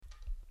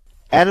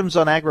Adams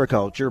on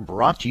Agriculture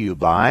brought to you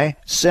by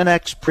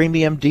Cenex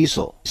Premium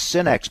Diesel.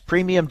 Cenex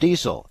Premium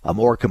Diesel, a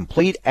more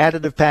complete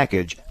additive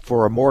package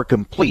for a more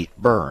complete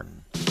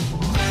burn.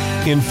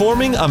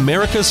 Informing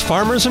America's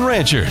farmers and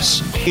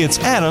ranchers, it's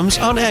Adams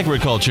on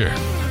Agriculture.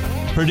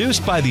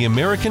 Produced by the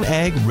American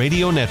Ag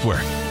Radio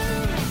Network.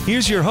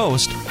 Here's your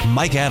host,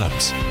 Mike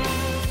Adams.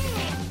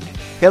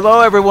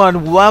 Hello,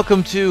 everyone.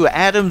 Welcome to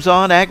Adams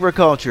on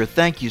Agriculture.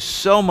 Thank you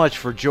so much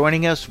for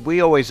joining us. We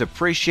always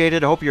appreciate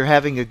it. I hope you're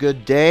having a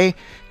good day.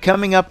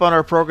 Coming up on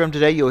our program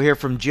today, you'll hear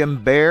from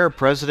Jim Bair,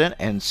 President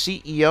and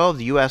CEO of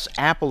the U.S.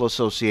 Apple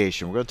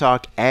Association. We're going to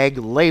talk ag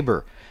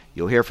labor.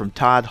 You'll hear from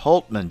Todd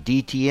Hultman,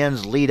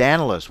 DTN's lead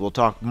analyst. We'll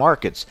talk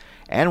markets.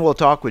 And we'll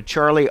talk with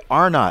Charlie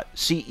Arnot,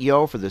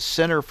 CEO for the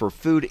Center for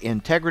Food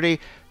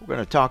Integrity. We're going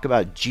to talk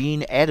about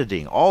gene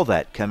editing. All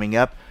that coming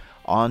up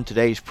on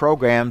today's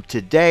program.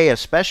 Today, a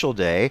special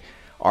day,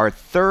 our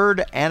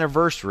third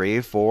anniversary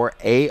for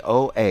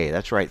AOA.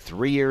 That's right,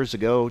 3 years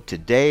ago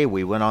today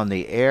we went on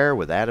the air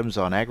with Adams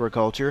on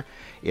Agriculture.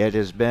 It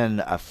has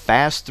been a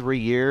fast 3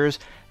 years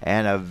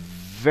and a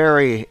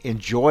very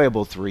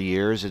enjoyable 3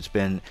 years. It's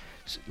been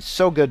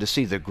so good to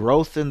see the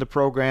growth in the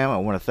program. I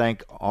want to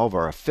thank all of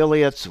our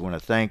affiliates. I want to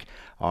thank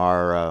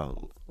our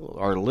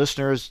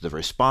listeners. The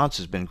response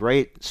has been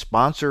great.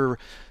 Sponsor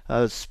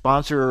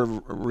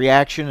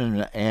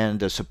reaction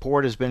and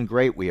support has been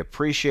great. We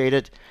appreciate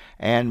it,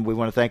 and we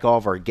want to thank all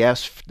of our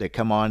guests that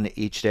come on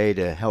each day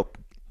to help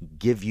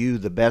give you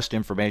the best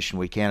information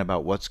we can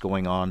about what's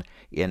going on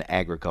in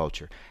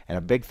agriculture. And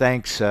a big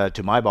thanks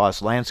to my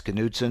boss, Lance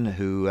Knudsen,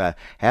 who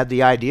had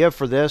the idea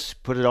for this,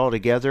 put it all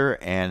together,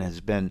 and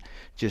has been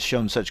just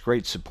shown such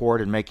great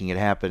support in making it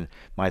happen.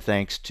 My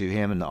thanks to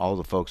him and all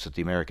the folks at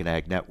the American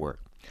Ag Network.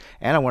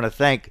 And I want to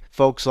thank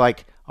folks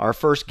like our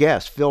first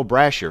guest, Phil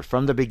Brasher.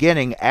 From the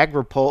beginning,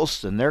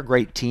 AgriPulse and their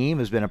great team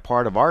has been a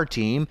part of our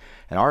team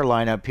and our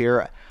lineup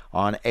here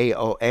on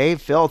AOA.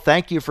 Phil,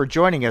 thank you for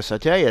joining us. I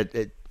tell you,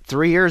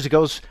 3 years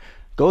goes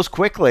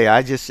quickly.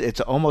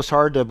 It's almost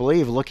hard to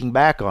believe looking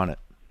back on it.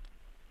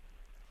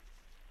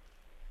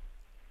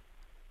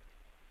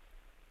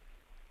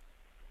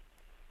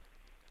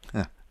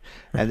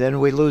 And then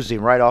we lose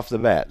him right off the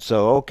bat.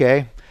 So,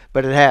 okay.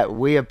 But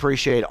we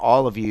appreciate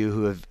all of you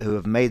who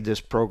have made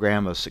this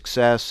program a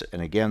success. And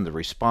again, the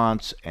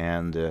response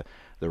and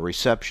the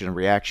reception and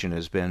reaction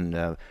has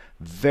been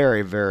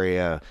very,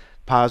 very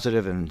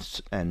positive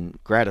and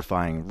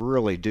gratifying.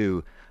 Really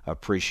do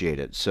appreciate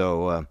it.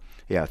 So,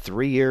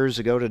 3 years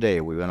ago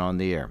today we went on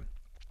the air.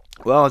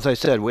 Well, as I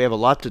said, we have a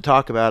lot to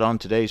talk about on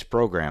today's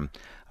program.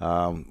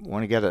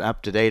 Want to get an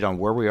up-to-date on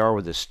where we are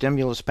with the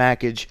stimulus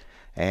package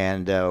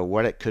and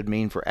what it could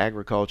mean for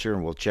agriculture,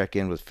 and we'll check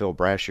in with Phil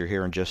Brasher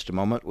here in just a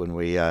moment when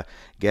we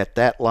get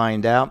that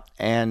lined out,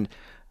 and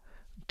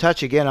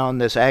touch again on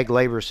this ag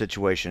labor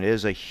situation. It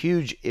is a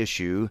huge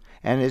issue,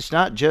 and it's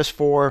not just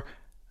for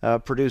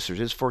producers,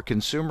 it's for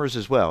consumers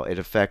as well. It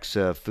affects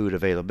food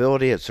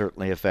availability. It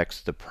certainly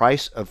affects the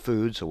price of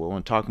food, so we'll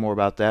want to talk more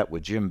about that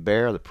with Jim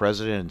Bair, the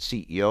President and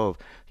CEO of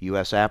the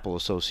U.S. Apple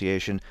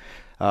Association.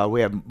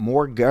 We have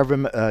more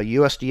government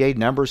USDA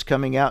numbers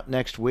coming out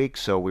next week,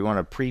 so we want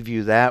to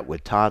preview that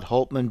with Todd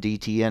Hultman,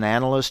 DTN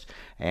analyst,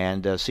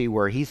 and see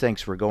where he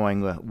thinks we're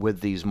going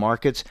with these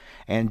markets.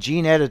 And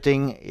gene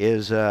editing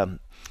is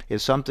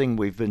something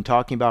we've been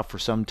talking about for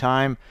some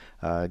time,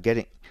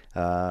 getting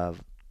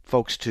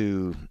folks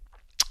to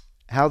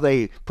how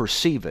they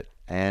perceive it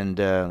and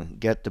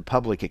get the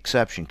public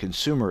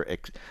consumer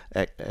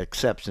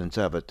acceptance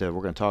of it. We're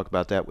going to talk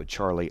about that with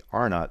Charlie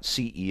Arnot,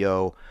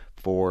 CEO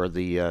for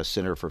the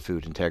Center for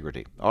Food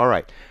Integrity. All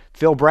right,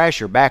 Phil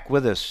Brasher back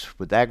with us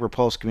with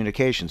AgriPulse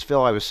Communications.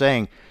 Phil, I was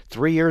saying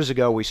 3 years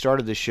ago we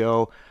started the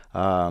show,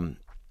 and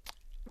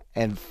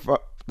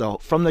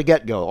from the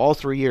get-go, all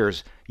 3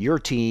 years, your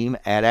team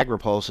at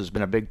AgriPulse has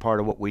been a big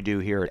part of what we do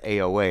here at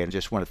AOA, and I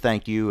just want to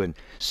thank you and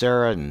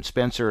Sarah and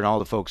Spencer and all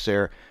the folks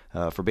there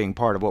for being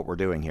part of what we're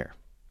doing here.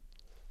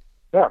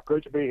 Yeah,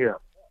 great to be here.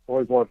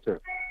 Always love to.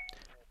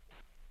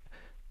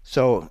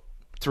 So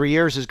 3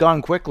 years has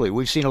gone quickly.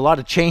 We've seen a lot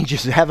of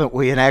changes, haven't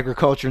we, in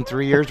agriculture in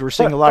 3 years? We're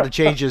seeing a lot of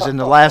changes in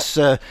the last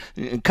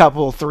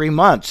 3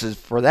 months,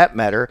 for that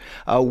matter.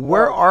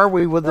 Where are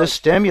we with this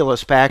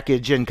stimulus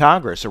package in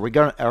Congress? Are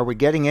we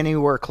getting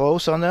anywhere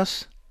close on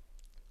this?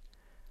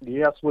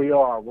 Yes, we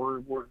are.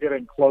 We're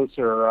getting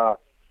closer. Of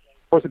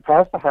course, it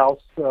passed the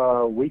House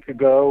a week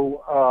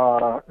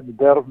ago in the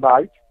dead of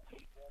night.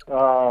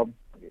 So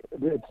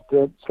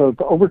it's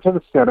over to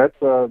the Senate.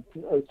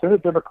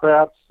 Senate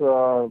Democrats,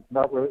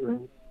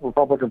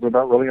 Republicans are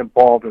not really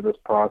involved in this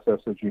process,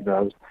 as you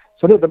know.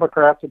 Senate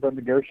Democrats have been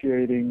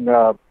negotiating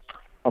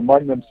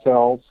among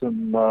themselves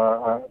some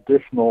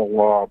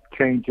additional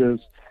changes.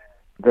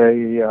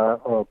 They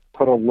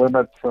put a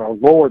limit,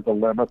 lowered the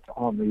limit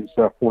on these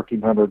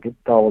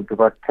 $1,400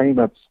 direct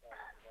payments.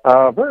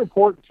 Very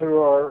important to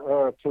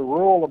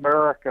rural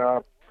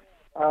America.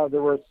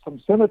 There were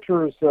some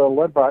senators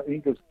led by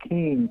Angus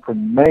King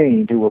from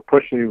Maine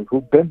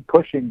who've been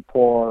pushing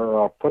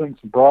for putting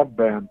some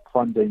broadband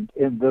funding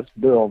in this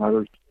bill. Now,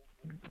 there's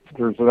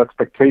there's an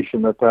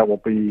expectation that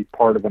will be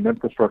part of an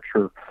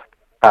infrastructure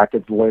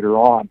package later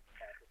on.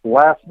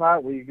 Last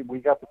night we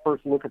got the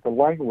first look at the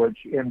language,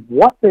 and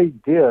what they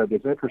did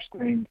is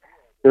interesting.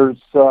 There's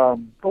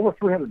over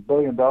 $300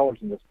 billion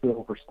in this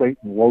bill for state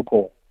and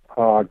local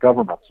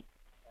governments.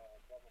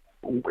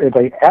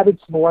 They added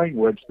some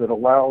language that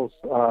allows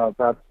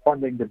that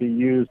funding to be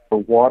used for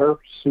water,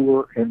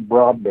 sewer, and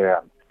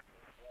broadband.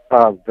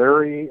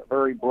 Very,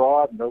 very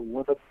broad. No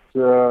limits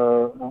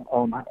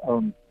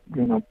on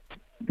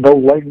no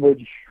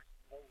language.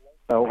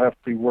 That'll have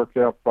to be worked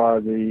out by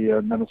the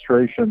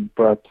administration,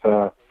 but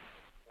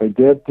they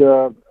did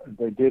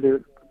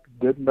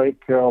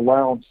make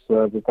allowance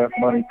that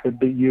money could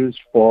be used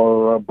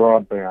for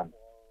broadband.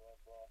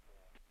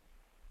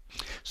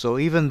 So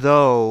even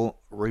though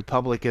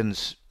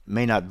Republicans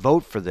may not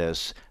vote for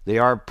this, they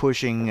are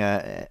pushing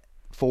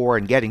for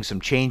and getting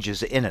some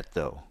changes in it,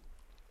 though.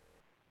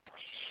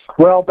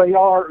 Well, they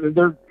are.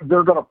 They're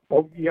going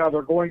to. Yeah,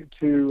 they're going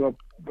to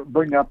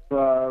bring up.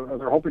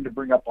 They're hoping to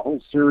bring up a whole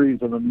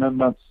series of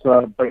amendments,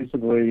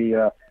 basically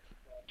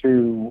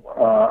to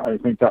I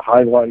think to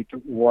highlight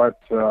what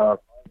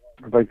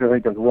they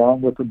think is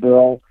wrong with the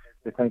bill.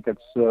 They think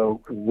it's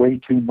way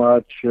too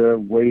much.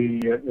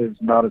 Is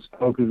not as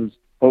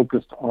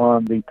focused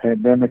on the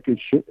pandemic as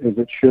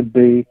it should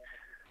be.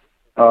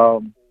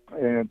 And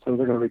so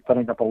they're going to be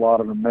putting up a lot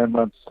of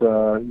amendments.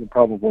 You'll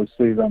probably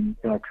see them,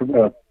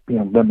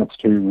 amendments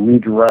to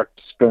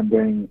redirect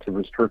spending, to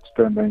restrict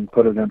spending,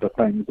 put it into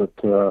things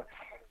that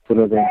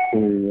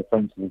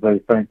they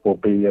think will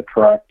be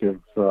attractive,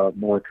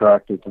 more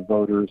attractive to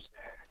voters.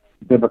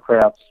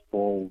 Democrats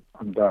will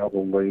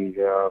undoubtedly,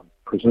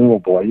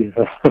 presumably,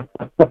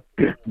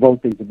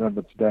 vote these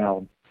amendments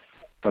down,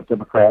 but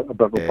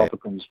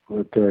Republicans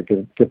would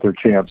get their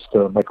chance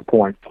to make a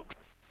point.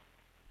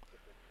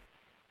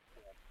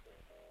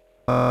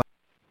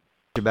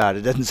 About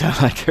it doesn't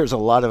sound like there's a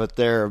lot of it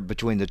there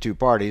between the two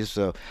parties.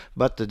 So,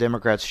 but the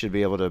Democrats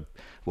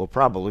will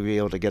probably be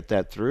able to get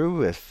that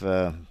through if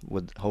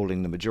with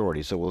holding the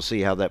majority. So we'll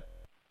see how that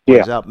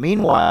plays out.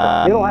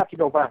 Meanwhile, you don't have to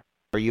go back.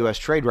 Our U.S.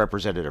 Trade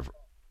Representative,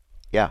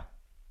 yeah.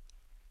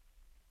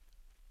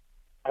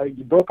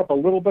 You broke up a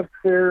little bit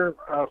there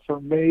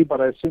for me,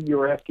 but I assume you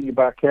were asking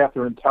about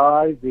Catherine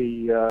Tai,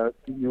 the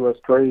U.S.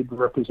 Trade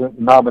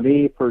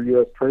nominee for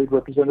U.S. Trade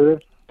Representative.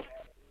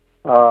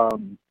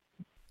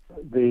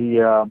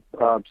 The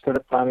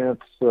Senate Finance,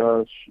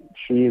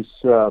 she's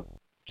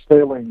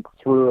sailing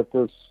through at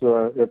this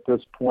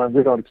point.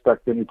 We don't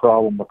expect any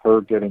problem with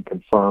her getting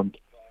confirmed,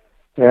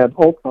 and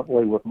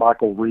ultimately with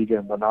Michael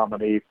Regan, the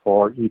nominee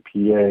for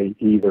EPA,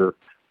 either.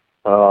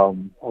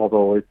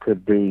 Although it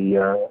could be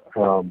a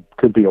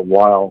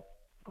while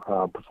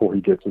before he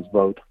gets his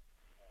vote.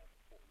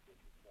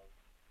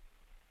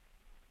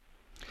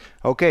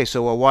 Okay,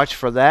 so we'll watch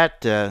for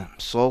that.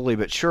 Slowly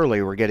but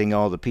surely, we're getting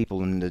all the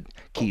people in the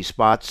key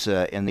spots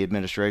in the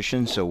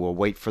administration, so we'll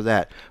wait for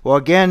that. Well,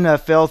 again,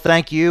 Phil,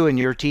 thank you and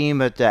your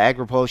team at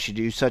AgriPulse. You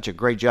do such a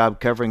great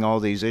job covering all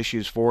these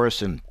issues for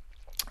us, and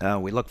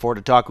we look forward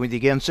to talking with you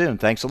again soon.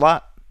 Thanks a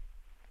lot.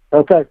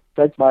 Okay,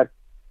 thanks, Mike.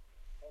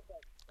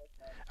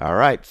 All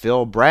right,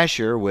 Phil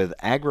Brasher with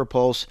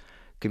AgriPulse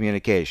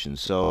Communications.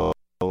 So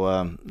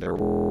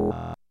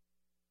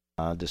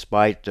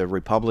despite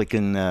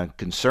Republican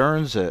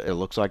concerns, it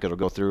looks like it'll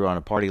go through on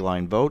a party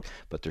line vote,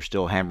 but they're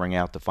still hammering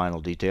out the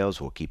final details.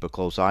 We'll keep a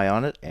close eye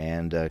on it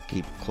and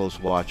keep close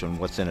watch on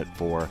what's in it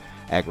for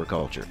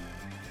agriculture.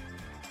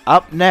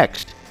 Up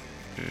next,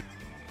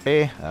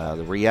 the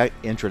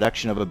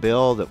reintroduction of a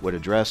bill that would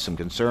address some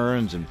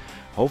concerns and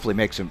hopefully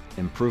make some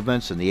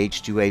improvements in the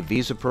H-2A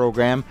visa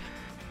program.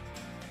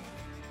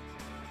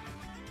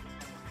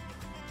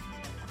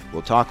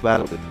 We'll talk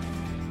about it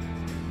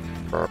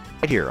right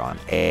here on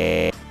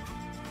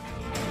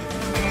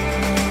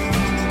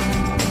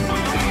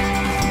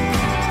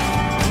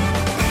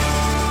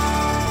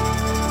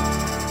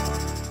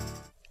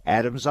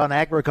Adams on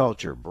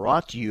Agriculture,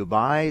 brought to you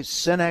by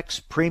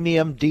Cenex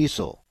Premium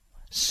Diesel.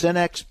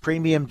 Cenex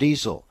Premium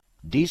Diesel,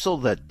 diesel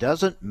that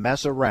doesn't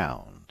mess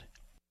around.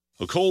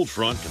 A cold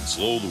front can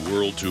slow the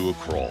world to a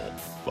crawl,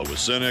 but with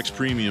Cenex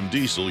Premium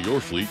Diesel, your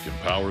fleet can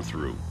power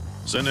through.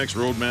 Cenex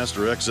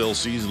Roadmaster XL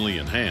Seasonally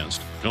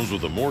Enhanced comes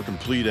with a more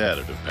complete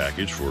additive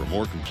package for a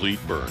more complete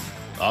burn,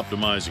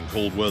 optimizing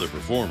cold weather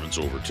performance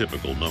over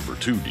typical number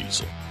 2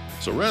 diesel.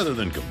 So rather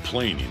than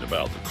complaining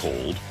about the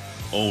cold,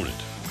 own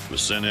it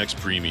with Cenex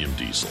Premium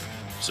Diesel.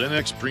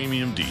 Cenex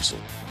Premium Diesel,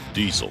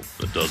 diesel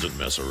that doesn't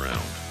mess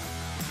around.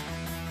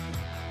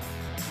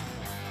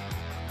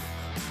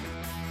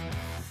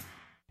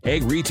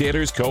 Ag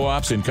retailers,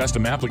 co-ops, and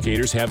custom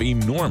applicators have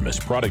enormous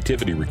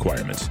productivity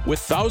requirements. With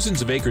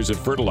thousands of acres of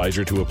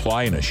fertilizer to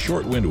apply in a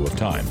short window of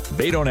time,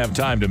 they don't have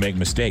time to make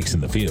mistakes in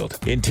the field.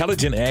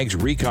 Intelligent Ag's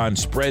Recon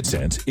Spread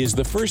Sense is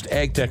the first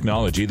ag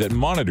technology that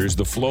monitors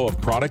the flow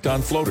of product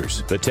on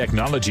floaters. The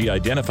technology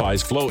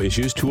identifies flow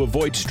issues to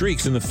avoid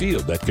streaks in the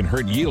field that can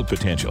hurt yield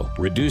potential.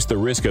 Reduce the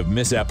risk of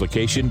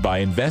misapplication by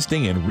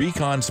investing in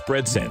Recon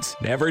Spread Sense.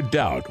 Never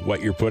doubt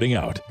what you're putting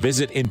out.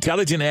 Visit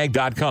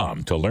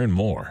intelligentag.com to learn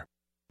more.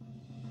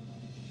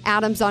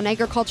 Adams on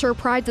Agriculture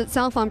prides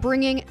itself on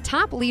bringing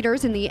top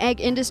leaders in the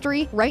ag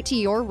industry right to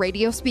your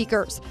radio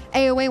speakers.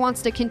 AOA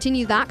wants to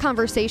continue that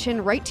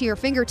conversation right to your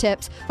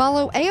fingertips.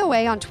 Follow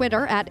AOA on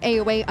Twitter at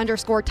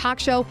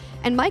AOA_talkshow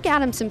and Mike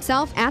Adams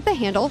himself at the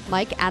handle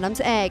Mike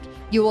Adams Ag.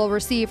 You will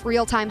receive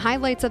real-time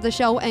highlights of the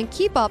show and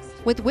keep up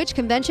with which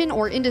convention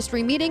or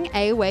industry meeting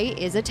AOA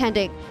is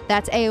attending.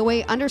 That's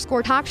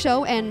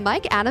AOA_talkshow and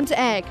Mike Adams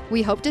Ag.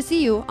 We hope to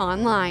see you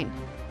online.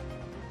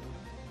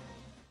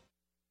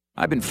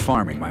 I've been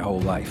farming my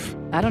whole life.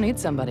 I don't need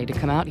somebody to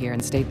come out here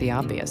and state the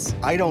obvious.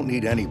 I don't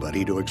need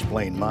anybody to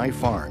explain my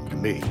farm to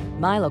me.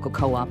 My local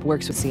co-op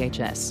works with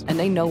CHS, and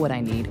they know what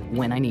I need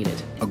when I need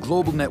it. A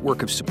global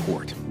network of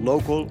support,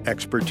 Local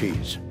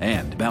expertise.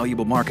 and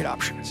valuable market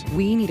options.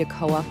 We need a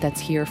co-op that's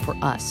here for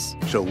us.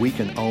 So we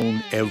can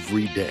own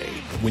every day.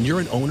 When you're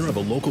an owner of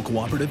a local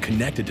cooperative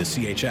connected to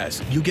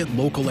CHS, you get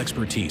local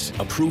expertise,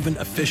 a proven,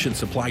 efficient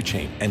supply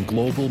chain, and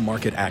global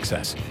market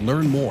access.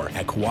 Learn more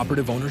at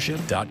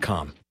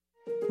cooperativeownership.com.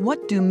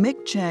 What do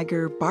Mick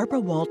Jagger, Barbara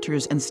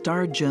Walters, and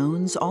Star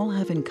Jones all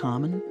have in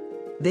common?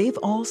 They've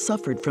all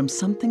suffered from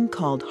something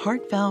called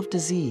heart valve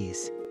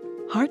disease.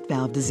 Heart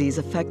valve disease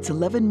affects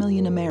 11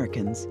 million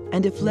Americans,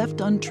 and if left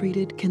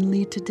untreated, can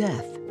lead to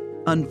death.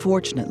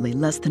 Unfortunately,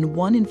 less than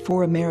 1 in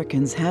 4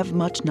 Americans have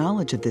much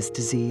knowledge of this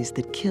disease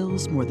that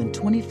kills more than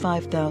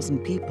 25,000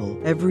 people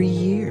every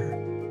year.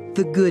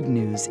 The good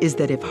news is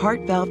that if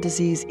heart valve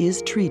disease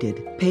is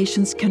treated,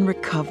 patients can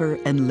recover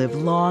and live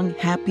long,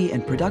 happy,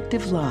 and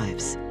productive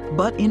lives.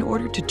 But in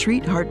order to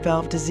treat heart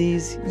valve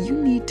disease, you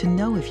need to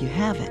know if you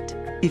have it.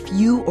 If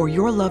you or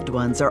your loved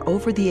ones are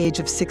over the age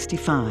of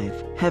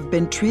 65, have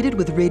been treated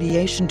with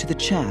radiation to the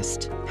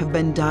chest, have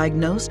been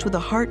diagnosed with a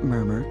heart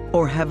murmur,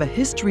 or have a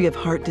history of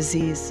heart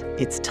disease,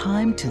 it's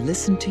time to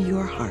listen to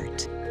your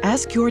heart.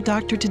 Ask your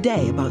doctor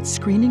today about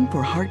screening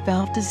for heart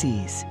valve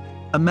disease.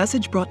 A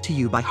message brought to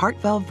you by Heart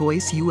Valve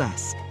Voice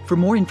US. For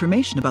more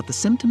information about the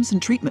symptoms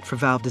and treatment for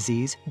valve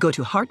disease, go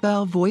to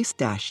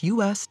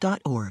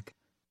heartvalvevoice-us.org.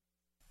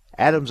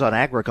 Adams on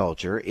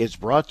Agriculture is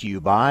brought to you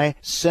by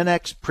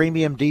Cenex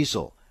Premium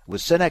Diesel.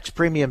 With Cenex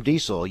Premium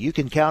Diesel, you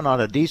can count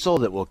on a diesel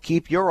that will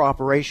keep your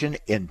operation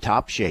in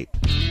top shape.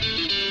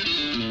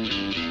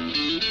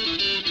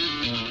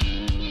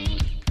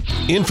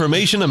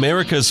 Information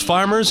America's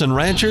farmers and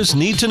ranchers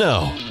need to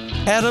know.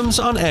 Adams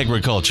on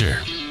Agriculture.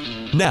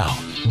 Now,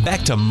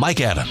 back to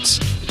Mike Adams.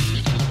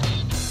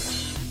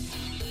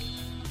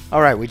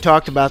 All right, we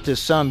talked about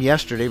this some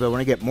yesterday, but I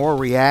want to get more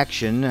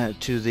reaction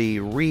to the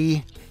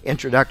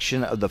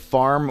reintroduction of the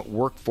Farm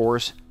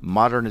Workforce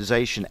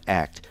Modernization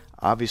Act.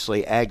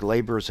 Obviously, ag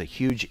labor is a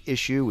huge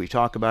issue. We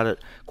talk about it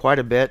quite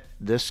a bit.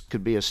 This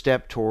could be a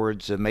step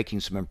towards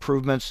making some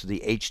improvements to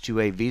the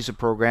H-2A visa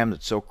program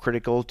that's so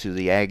critical to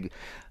the ag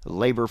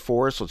labor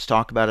force. Let's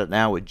talk about it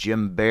now with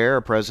Jim Bair,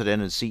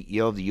 President and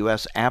CEO of the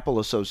U.S. Apple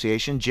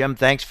Association. Jim,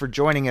 thanks for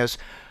joining us.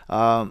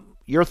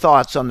 Your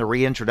thoughts on the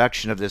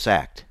reintroduction of this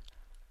act?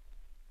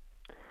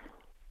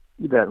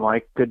 You bet,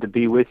 Mike. Good to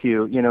be with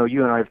you. You know,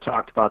 you and I have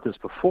talked about this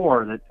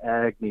before, that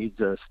ag needs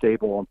a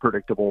stable and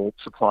predictable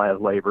supply of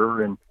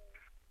labor. And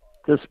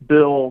this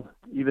bill,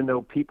 even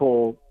though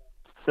people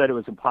said it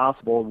was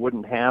impossible, it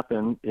wouldn't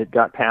happen, it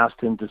got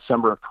passed in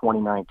December of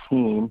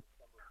 2019.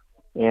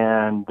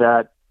 And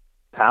that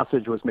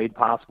passage was made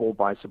possible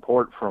by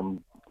support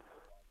from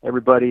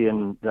everybody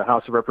in the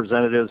House of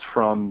Representatives,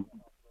 from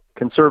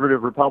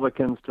conservative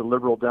Republicans to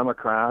liberal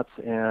Democrats,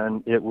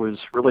 and it was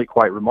really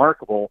quite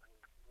remarkable.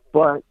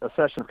 But a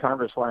session of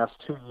Congress lasts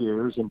 2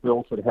 years, and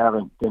bills that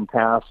haven't been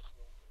passed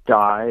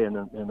die, and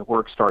the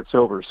work starts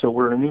over. So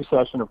we're in a new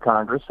session of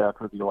Congress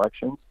after the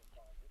elections,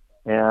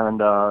 and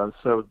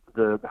so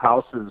the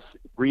House is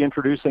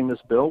reintroducing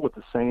this bill with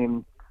the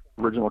same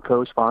original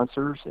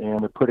co-sponsors,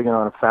 and they're putting it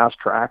on a fast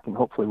track, and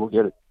hopefully we'll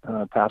get it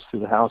passed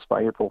through the House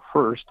by April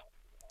 1st.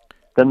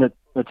 Then the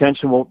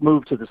attention will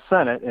move to the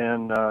Senate,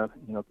 and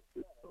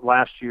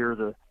last year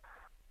the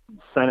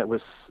Senate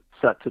was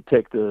set to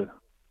take the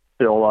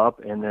bill up,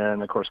 and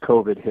then of course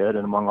COVID hit,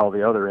 and among all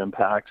the other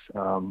impacts,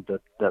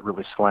 that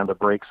really slammed the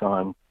brakes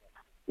on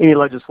any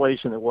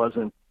legislation that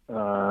wasn't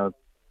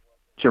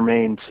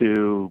germane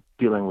to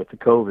dealing with the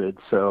COVID.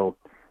 So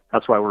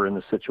that's why we're in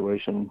this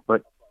situation.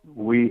 But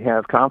we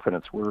have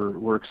confidence.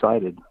 We're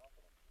excited.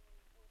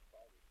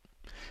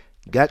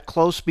 Got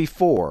close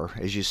before,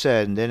 as you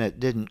said, and then it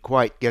didn't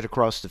quite get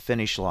across the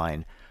finish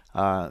line.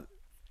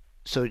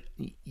 So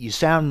you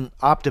sound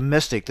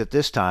optimistic that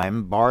this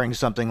time, barring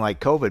something like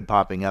COVID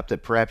popping up,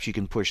 that perhaps you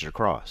can push it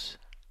across.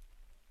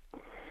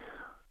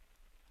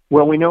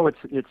 Well, we know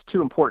it's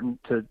too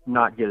important to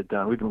not get it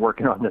done. We've been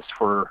working on this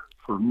for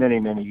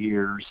many, many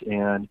years.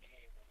 And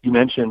you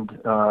mentioned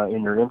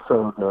in your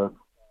info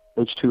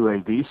the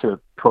H-2A visa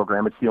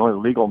program. It's the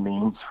only legal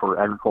means for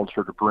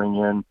agriculture to bring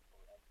in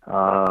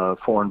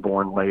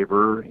foreign-born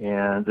labor.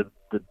 And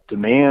the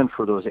demand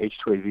for those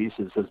H-2A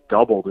visas has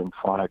doubled in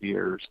 5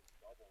 years.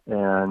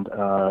 And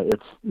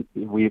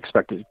we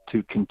expect it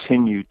to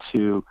continue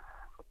to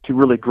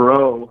really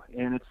grow,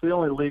 and it's the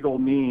only legal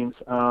means.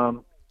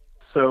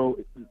 So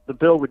the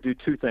bill would do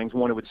two things.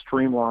 One, it would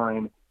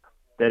streamline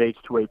that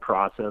H-2A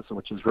process,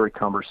 which is very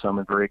cumbersome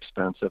and very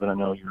expensive, and I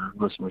know your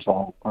listeners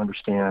all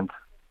understand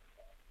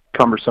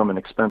cumbersome and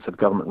expensive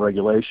government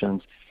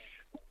regulations.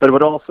 But it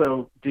would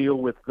also deal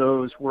with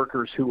those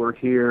workers who are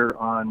here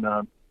on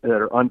that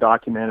are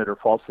undocumented or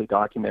falsely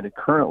documented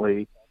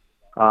currently,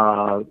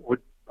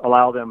 would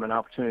allow them an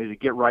opportunity to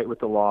get right with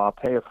the law,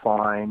 pay a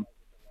fine,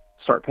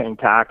 start paying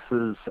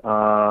taxes, as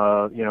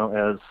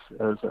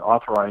an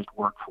authorized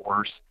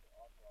workforce,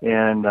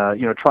 and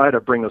try to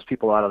bring those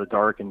people out of the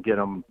dark and get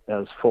them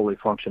as fully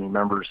functioning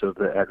members of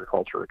the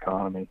agriculture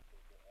economy.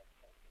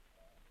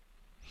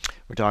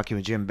 We're talking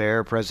with Jim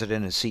Bair,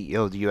 President and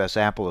CEO of the U.S.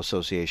 Apple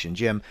Association.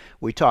 Jim,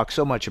 we talk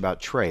so much about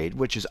trade,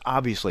 which is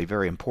obviously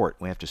very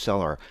important. We have to sell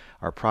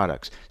our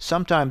products.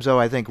 Sometimes, though,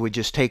 I think we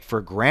just take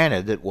for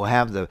granted that we'll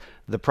have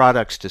the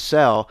products to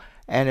sell,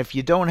 and if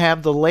you don't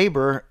have the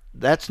labor,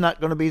 that's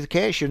not going to be the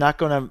case. You're not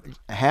going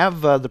to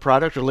have the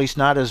product, or at least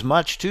not as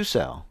much to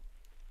sell.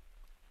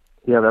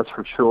 Yeah, that's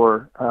for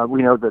sure.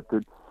 We know that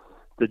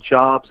the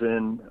jobs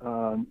in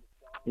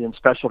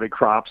specialty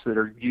crops that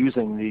are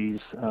using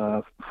these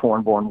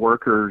foreign-born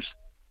workers,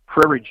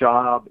 for every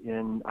job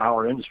in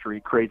our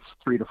industry creates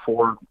 3 to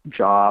 4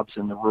 jobs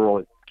in the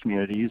rural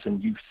communities,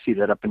 and you see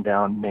that up and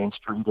down Main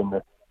Street in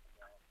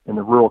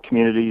the rural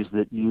communities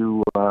that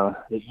you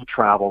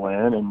travel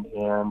in,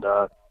 and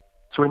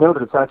so we know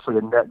that it's actually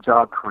a net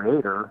job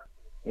creator.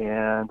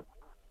 And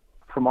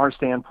from our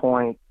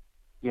standpoint,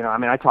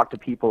 I talk to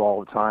people all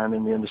the time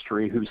in the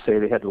industry who say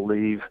they had to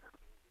leave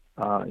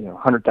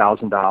 $100,000,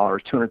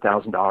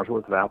 $200,000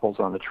 worth of apples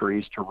on the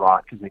trees to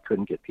rot because they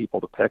couldn't get people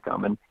to pick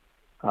them. And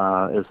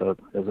as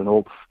an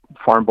old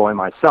farm boy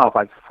myself,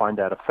 I find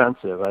that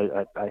offensive.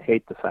 I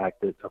hate the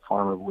fact that a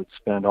farmer would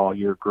spend all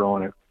year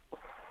growing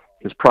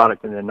his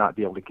product and then not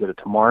be able to get it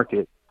to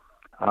market.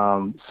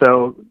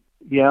 So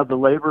yeah, the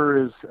labor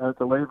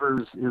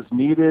is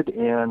needed,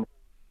 and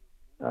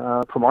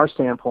from our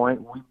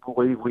standpoint, we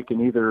believe we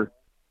can either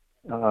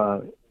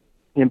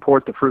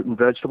import the fruit and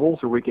vegetables,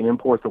 or we can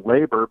import the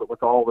labor, but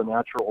with all the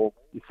natural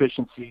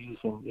efficiencies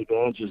and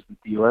advantages that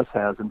the U.S.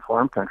 has in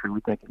farm country, we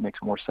think it makes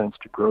more sense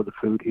to grow the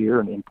food here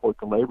and import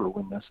the labor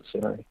when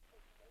necessary.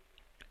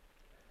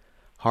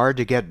 Hard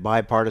to get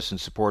bipartisan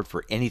support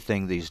for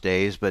anything these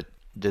days, but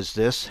does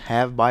this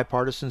have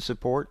bipartisan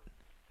support?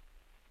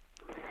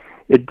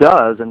 It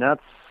does, and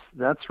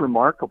that's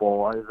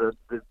remarkable.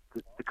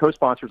 The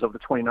co-sponsors of the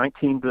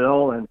 2019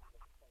 bill and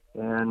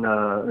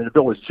the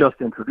bill was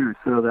just introduced,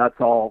 so that's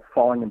all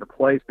falling into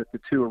place. But the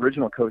two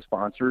original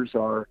co-sponsors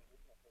are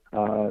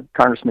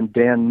Congressman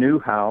Dan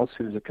Newhouse,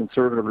 who's a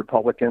conservative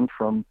Republican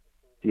from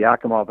the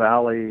Yakima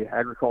Valley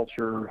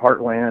agriculture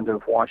heartland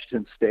of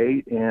Washington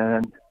State,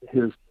 and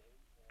his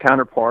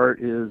counterpart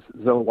is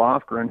Zoe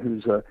Lofgren,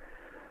 who's a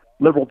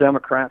liberal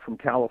Democrat from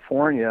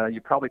California.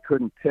 You probably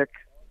couldn't pick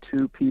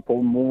two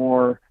people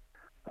more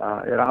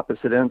at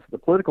opposite ends of the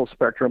political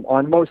spectrum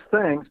on most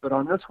things, but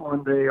on this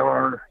one they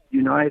are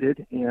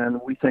united, and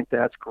we think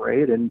that's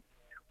great. And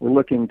we're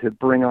looking to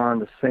bring on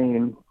the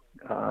same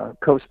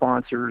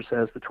co-sponsors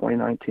as the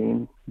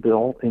 2019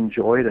 bill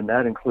enjoyed, and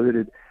that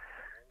included,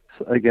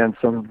 again,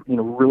 some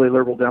really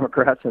liberal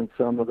Democrats and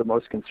some of the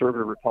most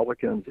conservative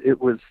Republicans. It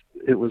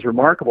was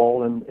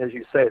remarkable, and as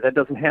you say, that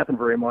doesn't happen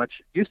very much.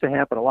 It used to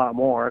happen a lot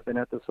more. I've been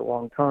at this a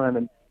long time,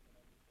 and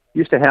it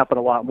used to happen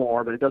a lot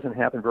more, but it doesn't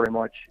happen very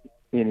much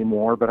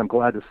anymore. But I'm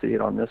glad to see it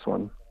on this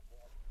one.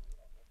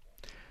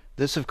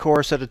 This, of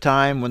course, at a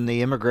time when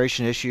the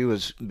immigration issue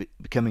is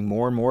becoming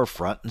more and more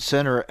front and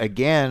center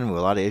again, with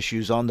a lot of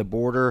issues on the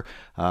border.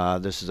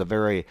 This is a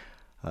very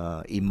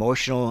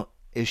emotional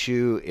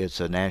issue. It's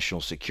a national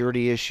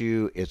security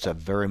issue. It's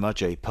very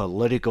much a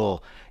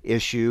political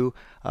issue.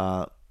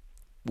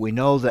 We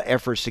know the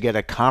efforts to get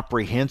a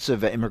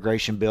comprehensive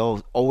immigration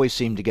bill always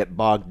seem to get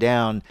bogged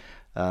down.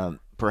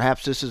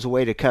 Perhaps this is a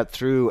way to cut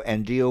through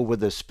and deal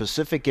with a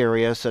specific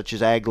area such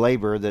as ag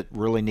labor that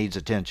really needs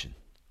attention.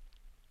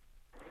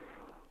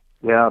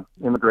 Yeah,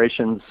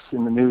 immigration's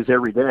in the news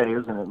every day,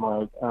 isn't it,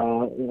 Mike?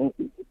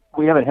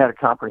 We haven't had a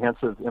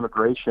comprehensive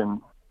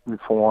immigration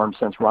reform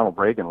since Ronald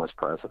Reagan was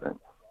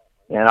president.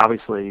 And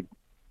obviously,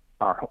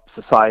 our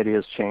society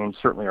has changed.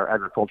 Certainly, our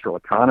agricultural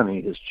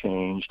economy has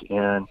changed,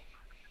 and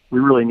we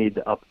really need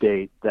to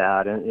update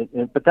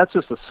that. But that's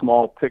just a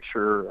small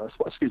picture. A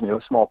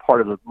small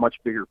part of the much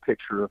bigger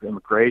picture of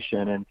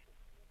immigration. And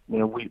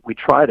we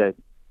try to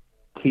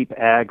keep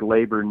ag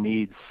labor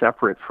needs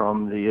separate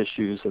from the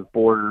issues of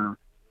border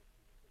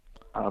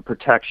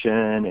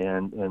protection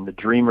and the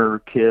dreamer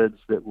kids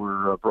that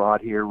were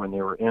brought here when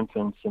they were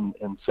infants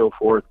and so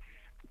forth.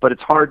 But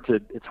it's hard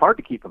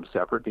to keep them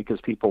separate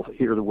because people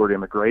hear the word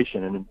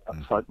immigration and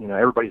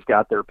everybody's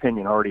got their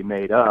opinion already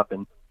made up.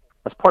 And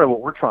that's part of what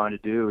we're trying to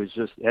do is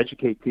just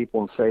educate people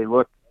and say,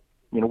 look,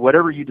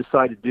 whatever you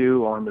decide to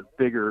do on the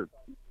bigger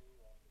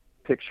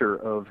picture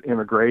of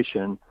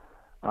immigration,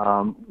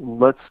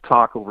 let's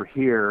talk over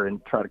here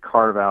and try to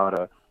carve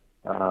out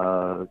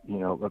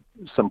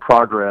some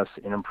progress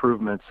and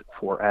improvements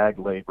for ag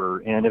labor.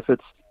 And if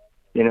it's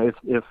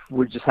if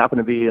we just happen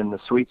to be in the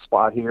sweet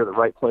spot here, the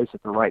right place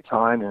at the right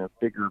time, in a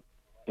bigger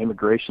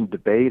immigration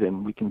debate,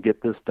 and we can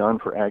get this done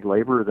for ag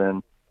labor,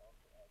 then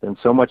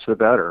so much the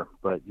better.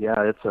 But yeah,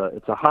 it's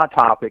a hot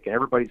topic, and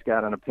everybody's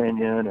got an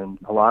opinion, and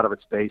a lot of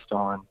it's based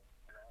on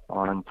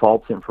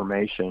false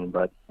information.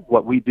 But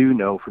what we do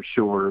know for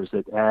sure is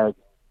that ag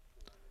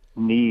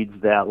needs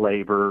that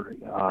labor.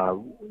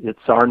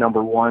 It's our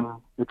number one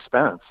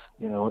expense.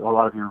 A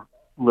lot of your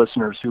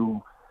listeners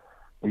who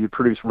you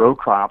produce row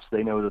crops,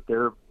 they know that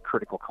their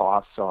critical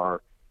costs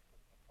are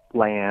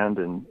land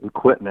and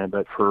equipment,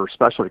 but for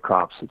specialty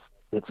crops,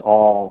 it's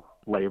all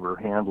labor,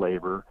 hand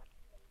labor.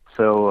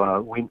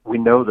 So we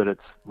know that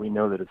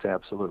it's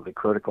absolutely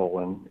critical,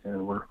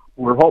 and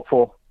we're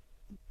hopeful.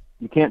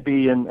 You can't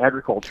be in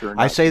agriculture and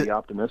not be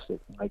optimistic.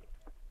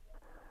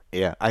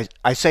 Yeah,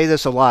 I say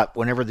this a lot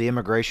whenever the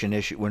immigration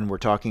issue, when we're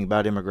talking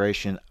about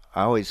immigration,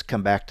 I always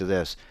come back to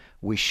this.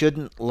 We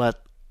shouldn't let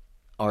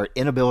our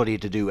inability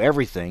to do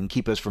everything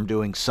keep us from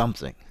doing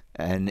something.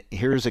 And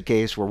here's a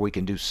case where we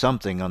can do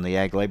something on the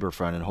ag labor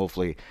front, and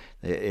hopefully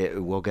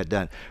it will get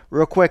done.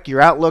 Real quick,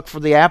 your outlook for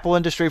the apple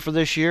industry for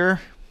this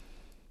year?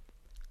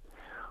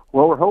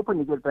 Well, we're hoping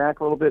to get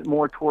back a little bit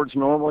more towards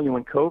normal.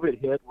 When COVID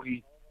hit,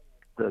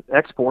 the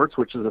exports,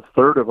 which is a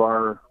third of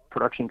our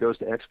production goes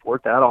to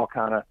export, that all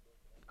kind of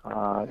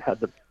had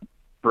the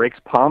brakes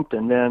pumped,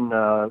 and then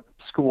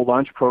school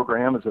lunch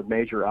program is a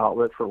major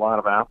outlet for a lot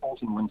of apples,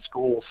 and when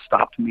schools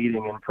stopped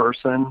meeting in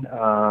person,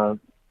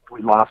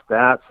 we lost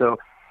that. So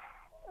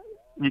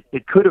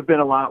it could have been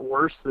a lot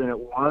worse than it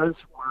was.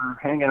 We're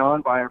hanging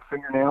on by our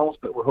fingernails,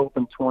 but we're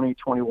hoping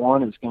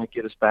 2021 is going to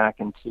get us back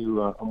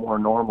into a more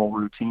normal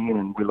routine,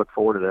 and we look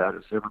forward to that,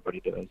 as everybody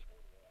does.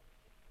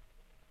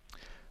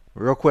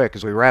 Real quick,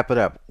 as we wrap it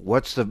up,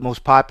 what's the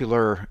most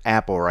popular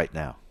apple right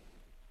now?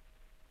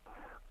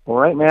 Well,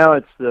 right now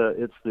it's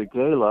the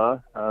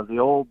Gala. The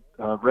old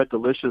Red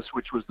Delicious,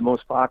 which was the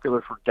most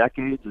popular for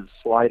decades, is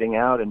sliding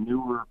out, and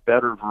newer,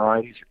 better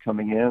varieties are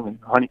coming in.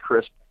 And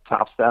Honeycrisp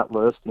tops that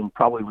list, and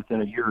probably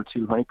within a year or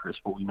two, Honeycrisp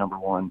will be number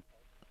one.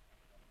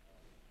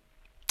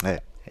 Hey,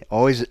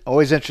 always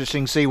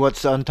interesting to see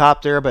what's on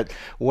top there. But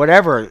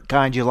whatever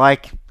kind you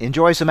like,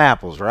 enjoy some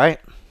apples, right?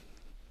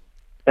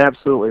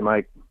 Absolutely,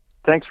 Mike.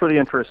 Thanks for the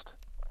interest.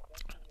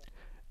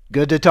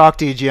 Good to talk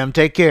to you, Jim.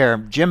 Take care.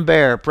 Jim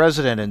Bair,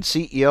 President and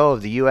CEO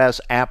of the U.S.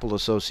 Apple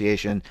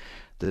Association.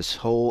 This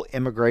whole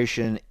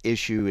immigration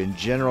issue in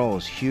general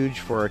is huge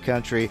for our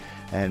country,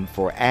 and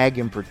for ag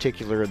in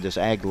particular, this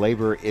ag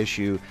labor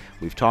issue,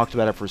 we've talked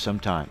about it for some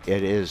time.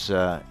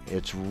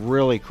 It's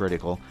really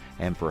critical,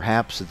 and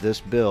perhaps this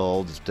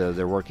bill that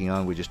they're working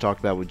on, we just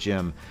talked about with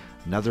Jim,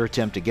 another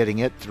attempt at getting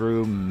it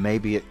through,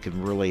 maybe it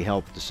can really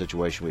help the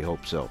situation. We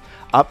hope so.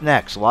 Up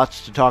next,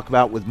 lots to talk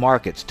about with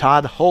markets.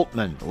 Todd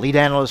Hultman, lead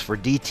analyst for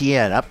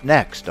DTN, up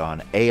next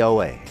on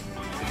AOA.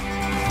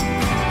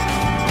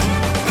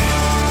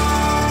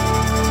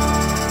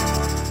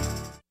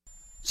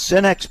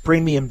 Cenex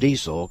Premium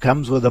Diesel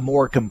comes with a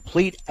more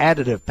complete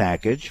additive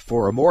package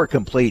for a more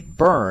complete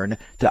burn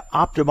to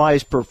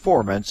optimize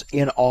performance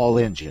in all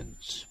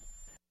engines.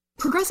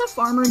 Progressive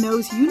Farmer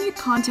knows you need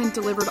content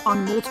delivered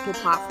on multiple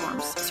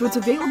platforms, so it's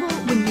available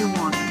when you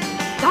want it.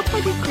 That's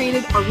why we've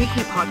created our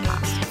weekly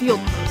podcast, Field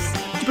Posts,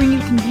 to bring you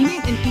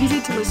convenient and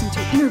easy to listen to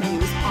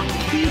interviews on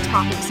key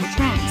topics and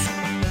trends.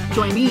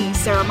 Join me,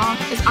 Sarah Mock,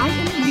 as I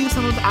interview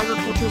some of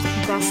agriculture's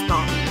best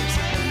thought leaders.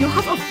 You'll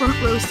have a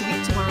front row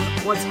seat to learn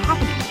what's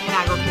happening in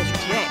agriculture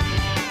today.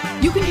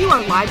 You can view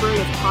our library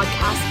of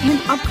podcasts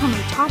and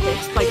upcoming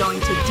topics by going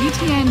to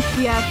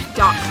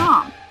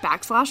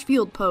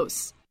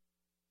dtnpf.com/fieldposts.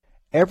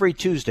 Every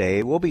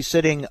Tuesday, we'll be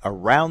sitting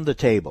around the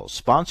table,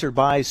 sponsored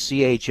by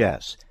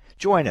CHS.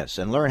 Join us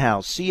and learn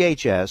how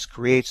CHS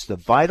creates the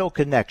vital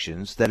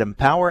connections that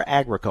empower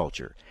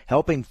agriculture,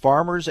 helping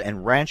farmers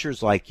and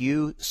ranchers like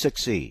you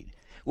succeed.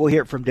 We'll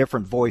hear from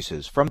different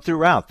voices from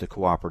throughout the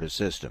cooperative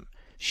system,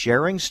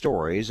 sharing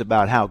stories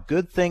about how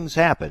good things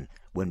happen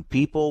when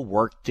people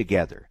work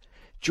together.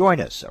 Join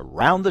us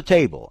around the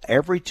table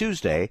every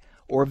Tuesday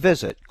or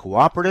visit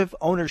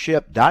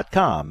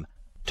cooperativeownership.com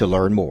to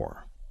learn more.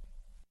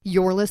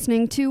 You're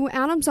listening to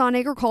Adams on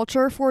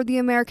Agriculture for the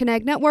American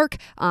Ag Network.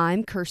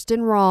 I'm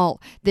Kirsten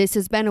Rahl. This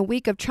has been a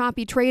week of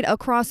choppy trade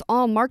across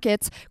all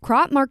markets.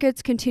 Crop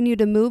markets continue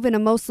to move in a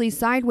mostly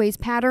sideways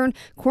pattern.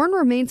 Corn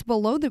remains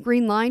below the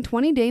green line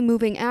 20-day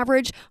moving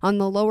average on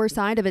the lower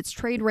side of its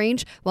trade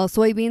range, while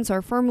soybeans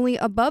are firmly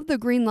above the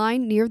green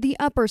line near the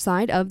upper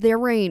side of their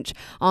range.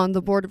 On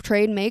the Board of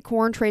Trade, May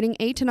corn trading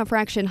 8 and a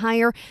fraction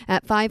higher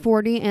at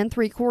 5.40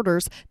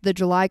 3/4. The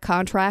July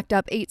contract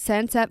up 8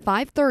 cents at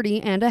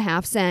 5.30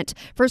 1/2 cents. cent.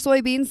 For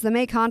soybeans, the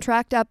May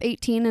contract up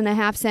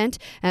 18.5 cents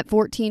at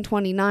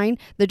 $14.29.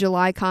 The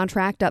July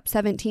contract up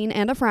 17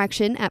 and a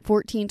fraction at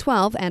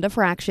 $14.12 and a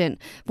fraction.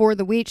 For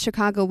the wheat,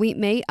 Chicago wheat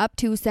May up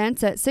 2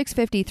 cents at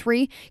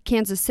 $6.53.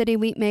 Kansas City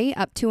wheat May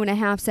up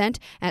 2.5 cents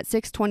at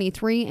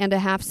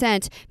 $6.23.5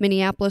 cents.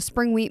 Minneapolis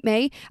spring wheat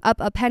May up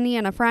a penny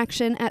and a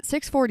fraction at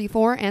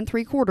 $6.44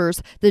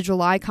 3/4. The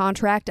July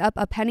contract up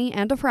a penny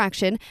and a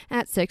fraction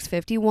at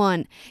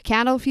 $6.51.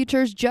 Cattle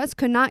futures just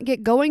could not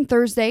get going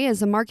Thursday as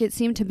the market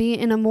seemed to be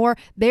in a more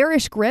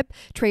bearish grip.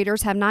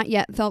 Traders have not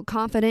yet felt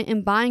confident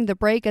in buying the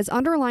break as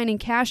underlying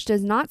cash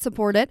does not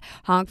support it.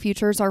 Hog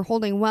futures are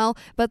holding well,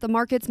 but the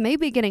markets may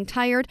be getting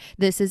tired.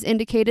 This has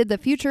indicated the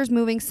futures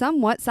moving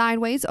somewhat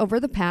sideways over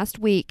the past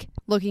week.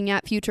 Looking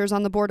at futures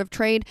on the Board of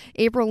Trade,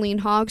 April lean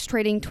hogs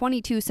trading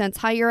 22 cents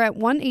higher at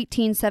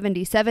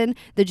 $118.77.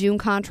 The June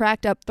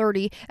contract up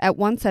 30 at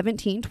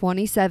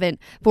 $117.27.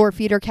 For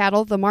feeder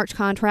cattle, the March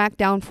contract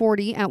down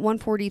 40 at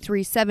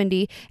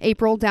 $143.70.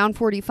 April down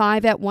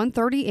 45 at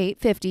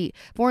 $138.50.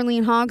 For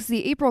lean hogs,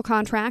 the April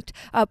contract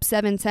up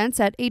 7 cents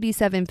at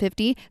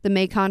 $87.50. The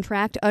May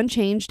contract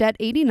unchanged at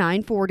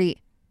 $89.40.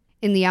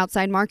 In the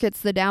outside markets,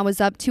 the Dow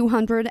is up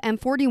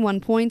 241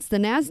 points, the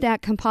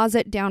Nasdaq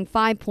Composite down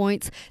 5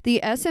 points,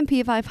 the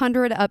S&P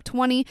 500 up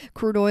 20,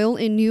 crude oil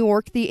in New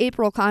York, the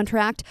April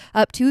contract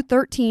up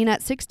 213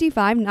 at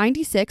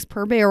 $65.96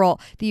 per barrel.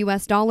 The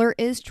U.S. dollar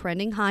is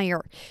trending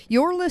higher.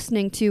 You're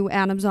listening to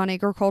Adams on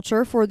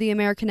Agriculture for the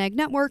American Ag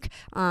Network.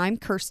 I'm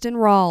Kirsten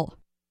Rahl.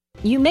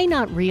 You may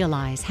not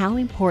realize how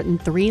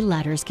important 3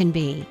 letters can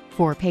be.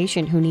 For a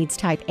patient who needs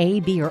type A,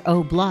 B, or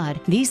O blood,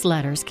 these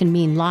letters can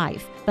mean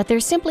life, but there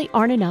simply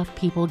aren't enough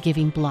people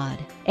giving blood.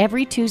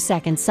 Every 2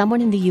 seconds, someone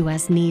in the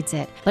U.S. needs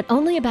it, but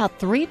only about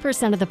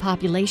 3% of the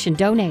population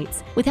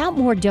donates. Without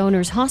more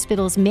donors,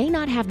 hospitals may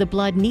not have the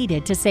blood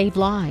needed to save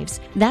lives.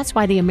 That's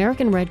why the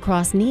American Red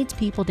Cross needs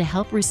people to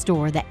help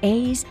restore the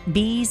A's,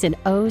 B's, and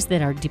O's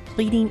that are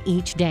depleting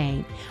each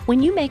day.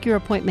 When you make your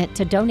appointment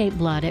to donate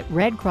blood at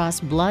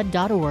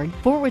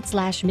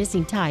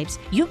redcrossblood.org/missing types,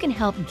 you can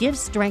help give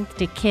strength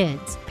to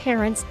kids,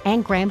 parents,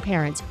 and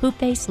grandparents who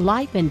face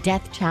life and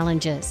death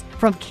challenges.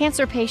 From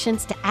cancer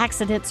patients to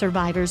accident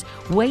survivors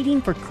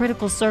waiting for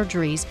critical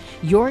surgeries,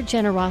 your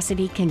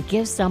generosity can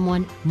give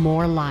someone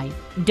more life.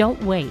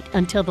 Don't wait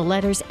until the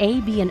letters A,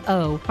 B, and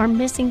O are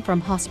missing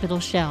from hospital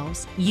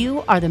shelves.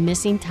 You are the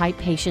missing type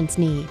patients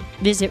need.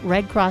 Visit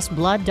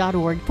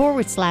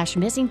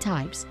redcrossblood.org/missing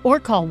types or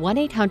call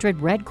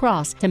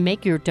 1-800-RED-CROSS to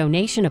make your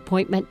donation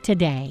appointment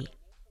today.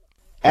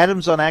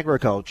 Adams on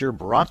Agriculture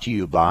brought to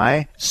you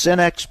by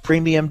Cenex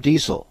Premium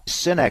Diesel.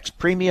 Cenex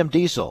Premium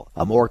Diesel,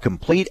 a more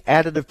complete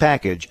additive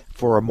package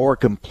for a more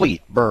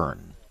complete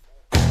burn.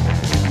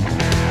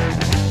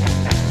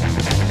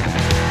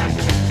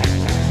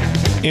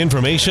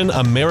 Information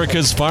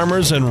America's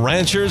farmers and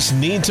ranchers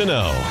need to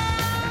know.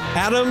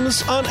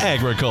 Adams on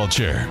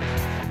Agriculture.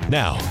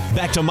 Now,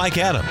 back to Mike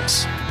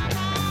Adams.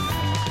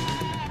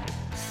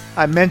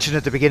 I mentioned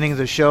at the beginning of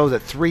the show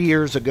that 3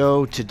 years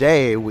ago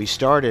today we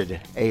started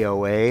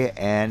AOA,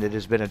 and it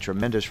has been a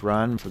tremendous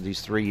run for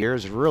these 3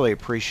 years. I really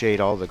appreciate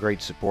all the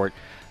great support.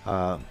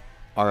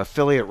 Our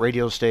affiliate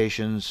radio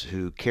stations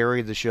who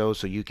carry the show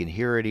so you can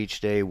hear it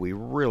each day, we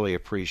really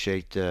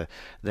appreciate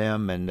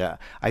them. And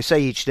I say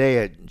each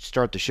day I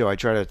start the show, I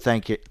try to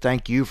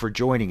thank you for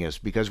joining us,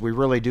 because we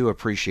really do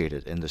appreciate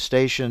it. And the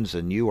stations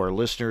and you, our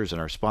listeners,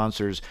 and our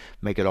sponsors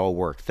make it all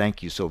work.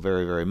 Thank you so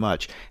very, very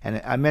much.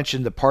 And I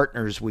mentioned the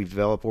partners we've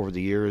developed over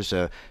the years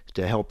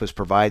to help us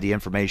provide the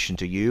information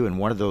to you, and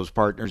one of those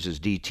partners is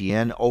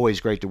DTN. Always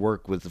great to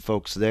work with the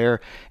folks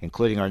there,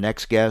 including our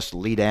next guest,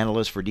 lead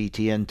analyst for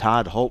DTN,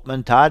 Todd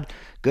Hultman. Todd,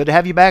 good to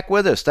have you back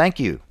with us. Thank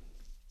you.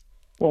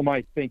 Well,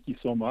 Mike, thank you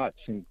so much,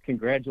 and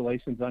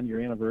congratulations on your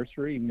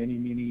anniversary. Many,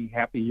 many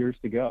happy years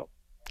to go.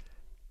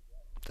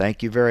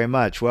 Thank you very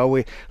much. Well,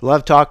 we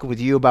love talking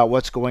with you about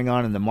what's going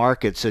on in the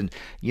markets. And,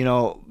 you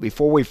know,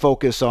 before we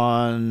focus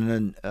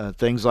on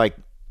things like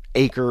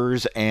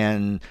acres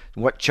and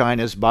what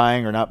China's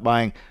buying or not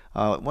buying,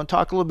 I want to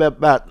talk a little bit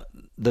about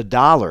the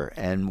dollar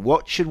and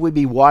what should we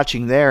be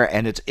watching there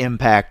and its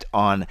impact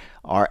on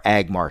our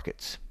ag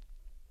markets.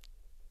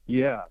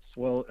 Yes.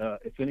 Well,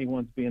 if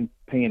anyone's been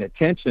paying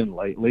attention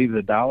lately,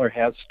 the dollar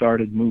has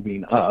started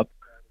moving up.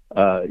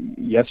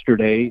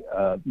 Yesterday,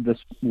 this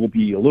will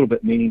be a little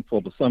bit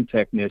meaningful to some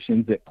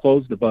technicians. It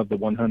closed above the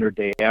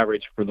 100-day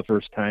average for the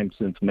first time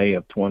since May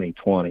of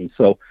 2020.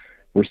 So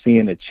we're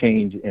seeing a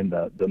change in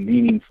the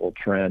meaningful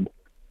trend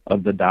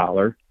of the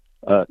dollar.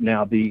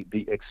 Now, the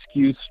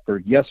excuse for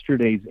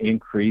yesterday's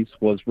increase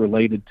was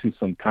related to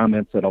some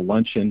comments at a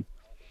luncheon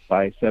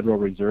by Federal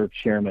Reserve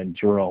Chairman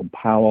Jerome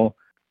Powell.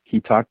 He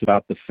talked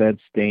about the Fed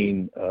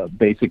staying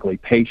basically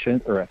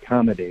patient or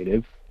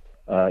accommodative,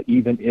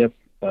 even if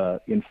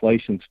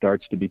inflation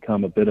starts to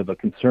become a bit of a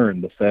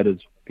concern. The Fed is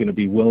going to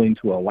be willing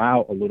to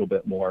allow a little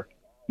bit more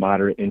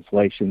moderate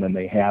inflation than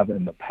they have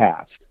in the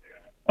past.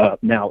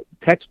 Now,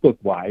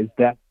 textbook-wise,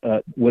 that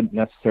wouldn't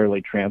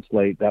necessarily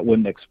translate. That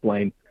wouldn't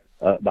explain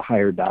the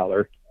higher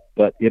dollar,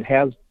 but it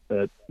has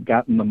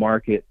gotten the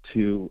market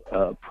to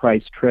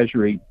price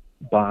Treasury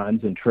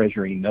bonds and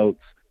Treasury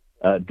notes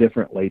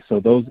differently. So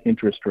those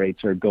interest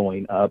rates are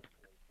going up,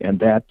 and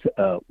that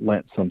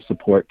lent some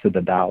support to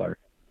the dollar.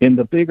 In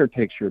the bigger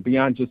picture,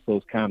 beyond just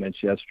those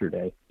comments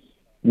yesterday,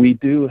 we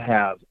do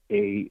have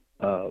a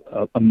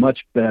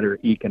much better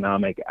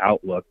economic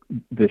outlook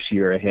this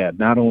year ahead,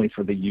 not only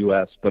for the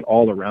U.S., but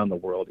all around the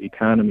world.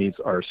 Economies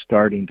are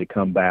starting to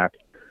come back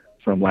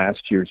from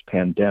last year's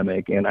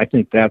pandemic, and I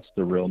think that's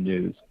the real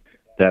news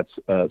that's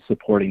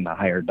supporting the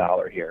higher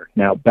dollar here.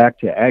 Now, back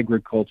to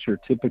agriculture,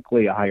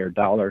 typically a higher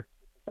dollar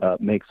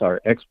makes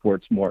our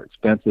exports more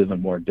expensive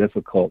and more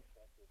difficult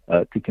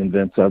to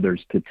convince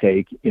others to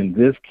take. In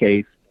this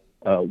case,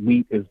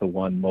 wheat is the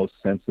one most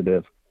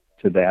sensitive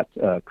to that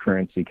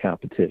currency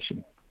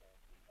competition.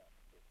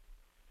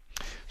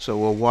 So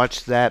we'll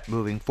watch that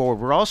moving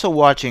forward. We're also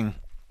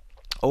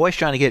always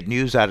trying to get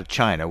news out of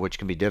China, which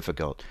can be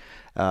difficult.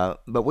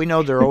 But we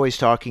know they're always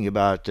talking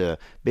about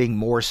being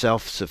more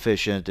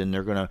self-sufficient, and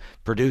they're going to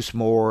produce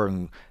more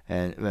and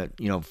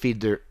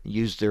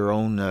use their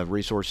own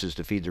resources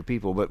to feed their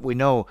people. But we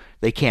know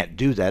they can't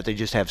do that. They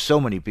just have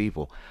so many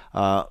people.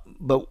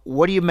 But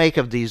what do you make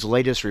of these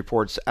latest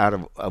reports out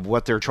of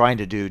what they're trying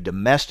to do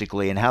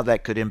domestically, and how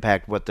that could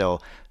impact what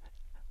they'll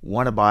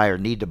want to buy or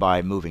need to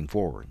buy moving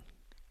forward?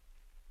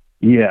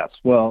 Yes,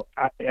 well,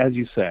 as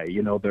you say,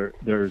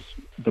 there's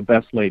the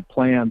best laid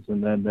plans,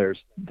 and then there's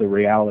the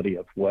reality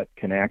of what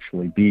can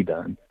actually be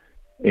done.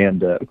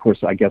 And of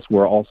course, I guess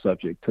we're all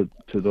subject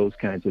to those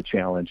kinds of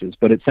challenges.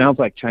 But it sounds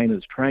like China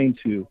is trying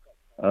to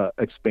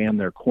expand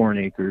their corn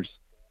acres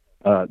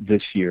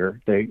this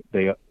year.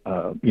 They've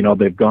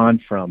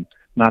gone from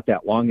not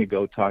that long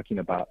ago talking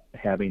about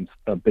having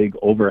a big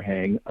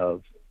overhang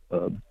of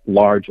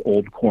large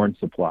old corn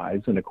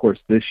supplies, and of course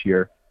this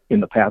year, in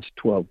the past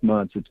 12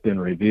 months, it's been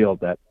revealed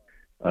that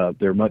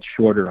they're much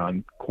shorter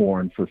on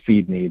corn for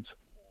feed needs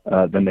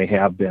than they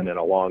have been in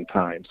a long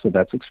time. So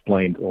that's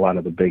explained a lot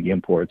of the big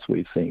imports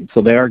we've seen.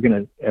 So they are going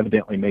to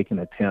evidently make an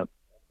attempt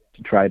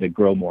to try to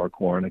grow more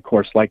corn. Of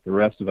course, like the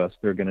rest of us,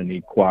 they're going to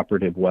need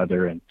cooperative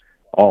weather and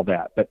all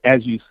that. But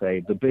as you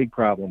say, the big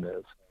problem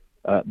is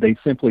they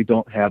simply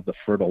don't have the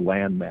fertile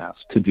land mass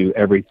to do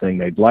everything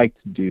they'd like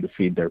to do to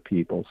feed their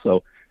people.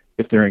 So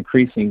if they're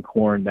increasing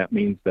corn, that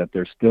means that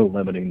they're still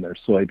limiting their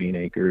soybean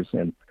acres,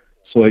 and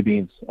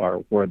soybeans are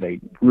where they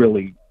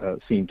really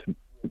seem to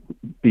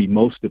be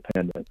most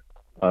dependent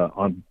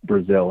on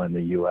Brazil and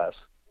the U.S.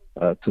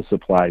 To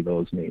supply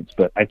those needs.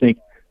 But I think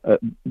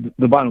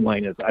the bottom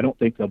line is I don't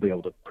think they'll be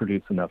able to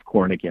produce enough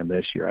corn again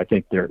this year. I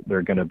think they're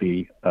going to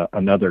be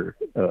another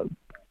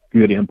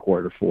good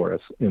importer for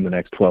us in the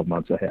next 12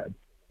 months ahead.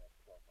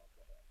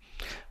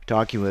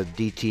 Talking with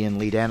DTN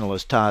lead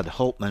analyst Todd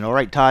Hultman. All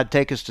right, Todd,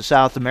 take us to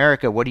South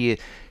America. What are you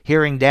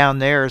hearing down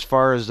there as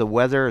far as the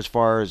weather, as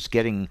far as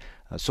getting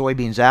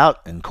soybeans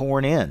out and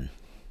corn in?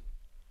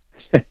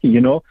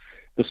 The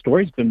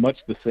story's been much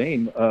the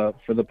same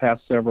for the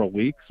past several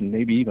weeks and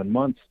maybe even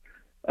months.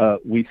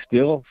 We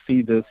still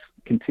see this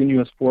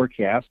continuous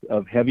forecast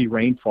of heavy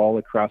rainfall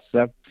across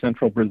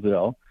central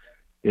Brazil.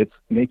 It's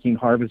making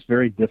harvest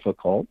very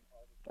difficult.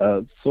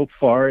 So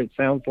far, it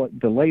sounds like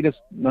the latest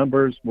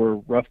numbers were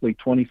roughly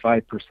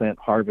 25%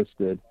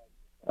 harvested,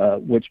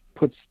 which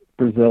puts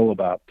Brazil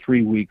about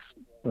 3 weeks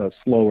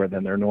slower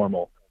than their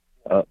normal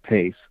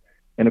pace.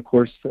 And of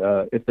course,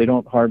 if they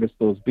don't harvest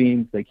those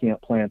beans, they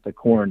can't plant the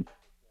corn.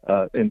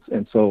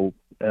 And so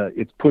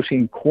it's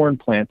pushing corn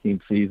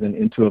planting season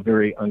into a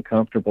very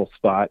uncomfortable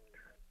spot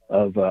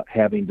of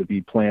having to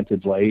be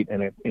planted late,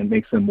 and it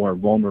makes them more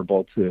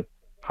vulnerable to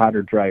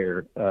hotter,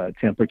 drier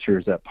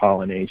temperatures at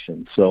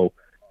pollination. So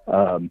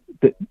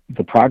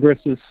the progress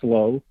is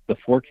slow. The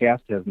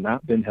forecast has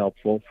not been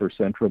helpful for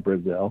central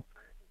Brazil.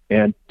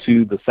 And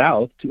to the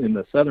south, in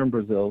the southern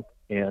Brazil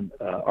and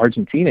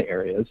Argentina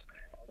areas,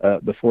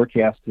 the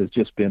forecast has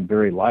just been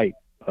very light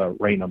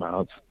rain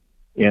amounts.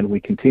 And we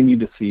continue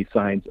to see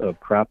signs of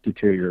crop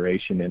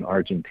deterioration in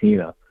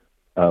Argentina.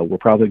 We're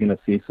probably going to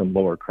see some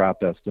lower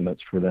crop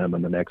estimates for them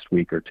in the next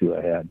week or two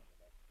ahead.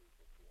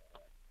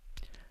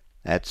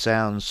 That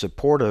sounds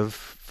supportive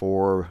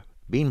for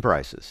bean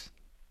prices.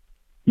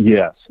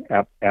 Yes,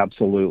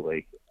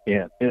 absolutely.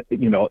 And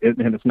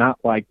it's not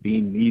like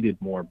bean needed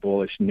more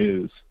bullish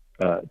news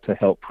to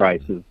help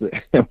prices.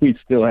 We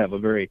still have a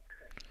very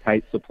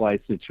tight supply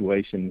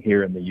situation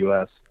here in the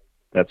U.S.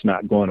 that's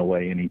not going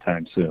away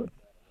anytime soon.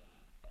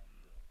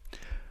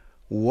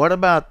 What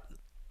about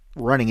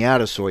running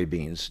out of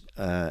soybeans?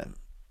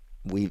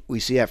 We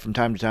see that from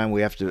time to time.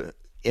 We have to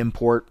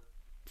import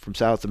from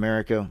South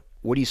America.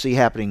 What do you see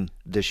happening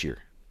this year?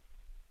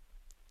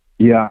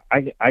 Yeah,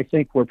 I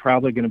think we're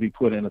probably going to be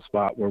put in a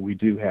spot where we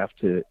do have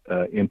to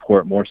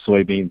import more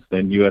soybeans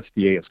than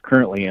USDA is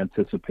currently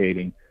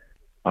anticipating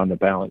on the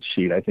balance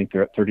sheet. I think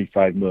they're at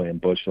 35 million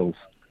bushels.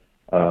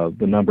 The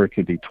number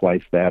could be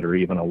twice that or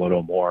even a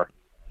little more,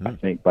 I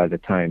think, by the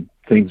time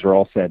things are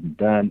all said and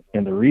done.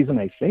 And the reason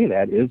I say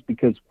that is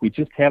because we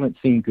just haven't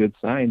seen good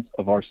signs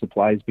of our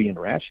supplies being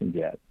rationed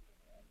yet.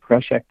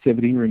 crush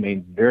activity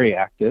remains very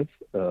active.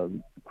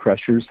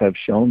 Crushers have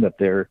shown that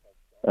they're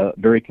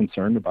very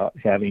concerned about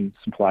having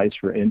supplies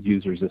for end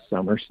users this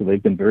summer, so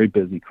they've been very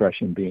busy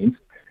crushing beans.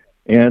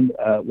 And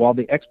while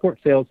the export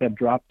sales have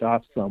dropped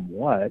off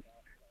somewhat,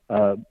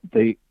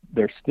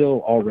 they're still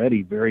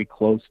already very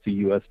close to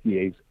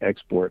USDA's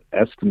export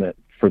estimate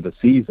for the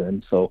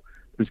season. So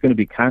there's going to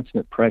be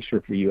constant pressure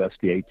for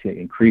USDA to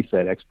increase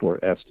that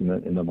export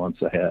estimate in the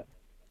months ahead.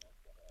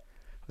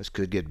 This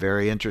could get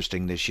very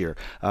interesting this year.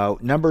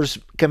 Numbers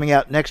coming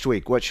out next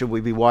week. What should we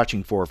be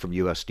watching for from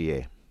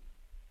USDA?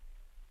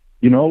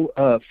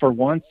 For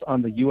once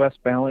on the U.S.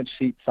 balance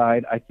sheet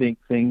side, I think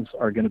things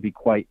are going to be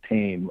quite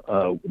tame.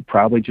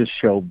 Probably just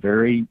show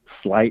very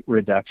slight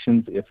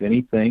reductions, if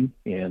anything,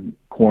 in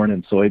corn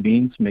and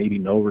soybeans, maybe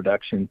no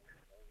reduction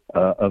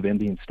of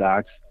ending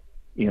stocks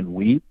in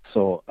wheat.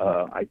 So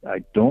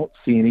I don't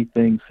see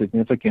anything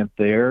significant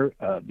there.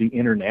 The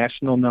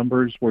international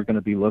numbers, we're going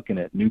to be looking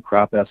at new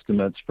crop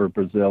estimates for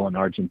Brazil and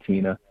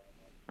Argentina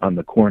on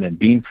the corn and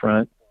bean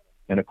front.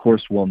 And, of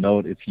course, we'll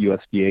note if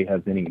USDA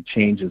has any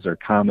changes or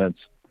comments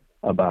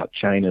about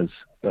China's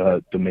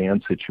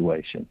demand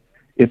situation.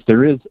 If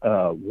there is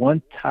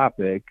one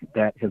topic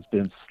that has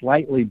been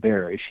slightly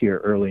bearish here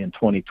early in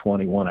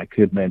 2021, I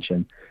could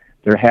mention,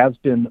 there has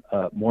been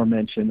more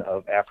mention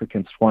of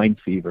African swine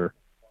fever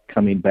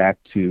coming back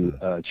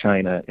to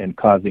China and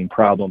causing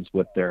problems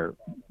with their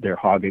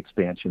hog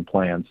expansion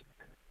plans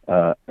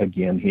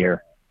again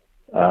here.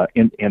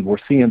 And we're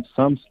seeing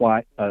some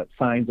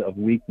signs of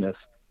weakness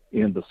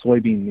in the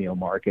soybean meal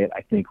market,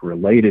 I think,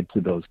 related to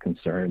those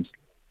concerns.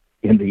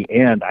 In the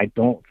end, I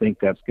don't think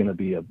that's going to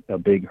be a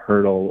big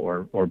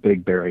hurdle or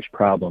big bearish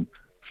problem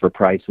for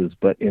prices.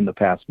 But in the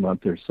past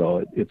month or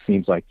so, it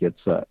seems like it's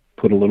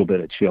put a little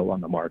bit of chill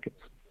on the markets.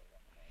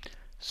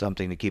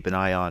 Something to keep an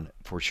eye on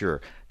for sure.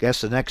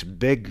 Guess the next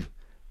big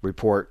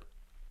report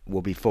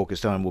we'll be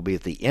focused on will be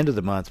at the end of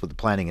the month with the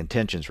planting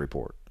intentions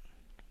report.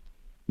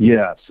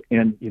 Yes,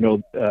 and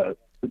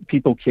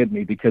people kid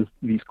me because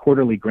these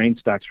quarterly grain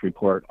stocks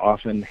report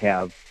often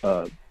have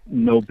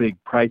no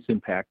big price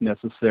impact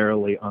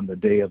necessarily on the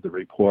day of the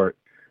report.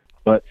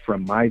 But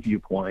from my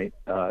viewpoint,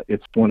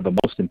 it's one of the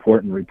most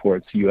important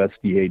reports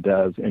USDA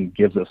does and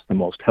gives us the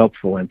most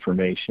helpful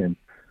information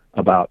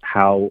about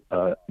how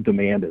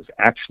demand is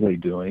actually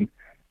doing.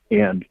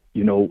 And,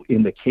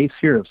 in the case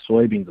here of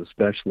soybeans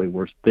especially,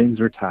 where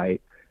things are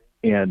tight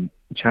and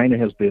China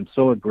has been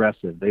so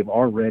aggressive, they've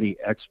already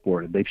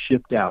exported. They've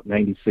shipped out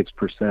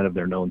 96% of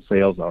their known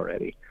sales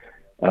already.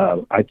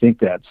 I think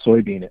that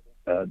soybean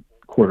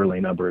quarterly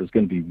number is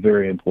going to be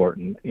very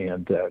important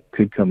and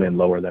could come in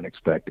lower than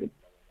expected.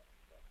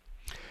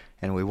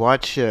 And we're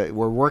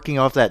working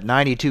off that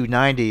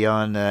 92.90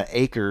 on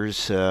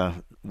acres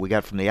we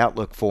got from the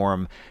Outlook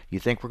Forum. You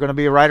think we're going to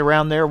be right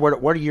around there?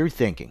 What are you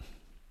thinking?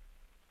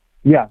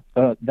 Yeah,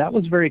 that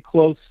was very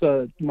close.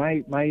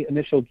 My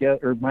initial guess,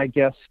 or my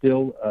guess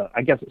still,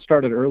 I guess it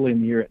started early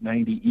in the year at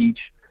 90 each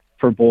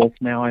for both.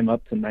 Now I'm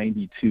up to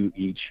 92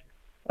 each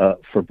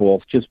for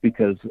both, just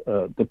because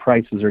the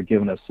prices are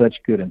giving us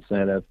such good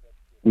incentive.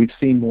 We've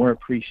seen more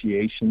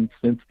appreciation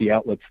since the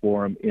Outlook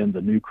Forum in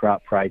the new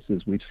crop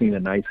prices. We've seen a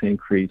nice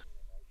increase.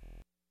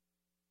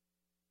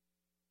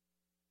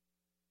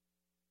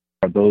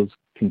 Those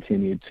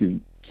continue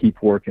to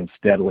keep working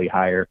steadily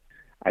higher.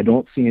 I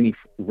don't see any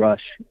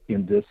rush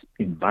in this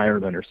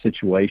environment or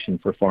situation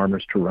for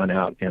farmers to run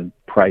out and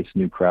price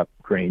new crop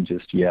grain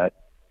just yet,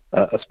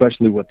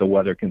 especially with the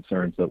weather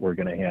concerns that we're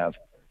going to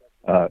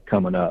have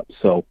coming up.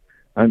 So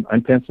I'm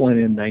penciling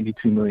in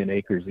 92 million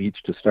acres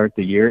each to start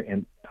the year,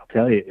 and I'll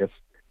tell you,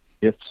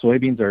 if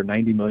soybeans are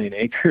 90 million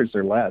acres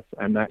or less,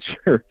 I'm not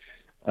sure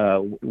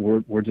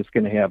we're just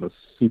going to have a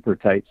super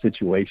tight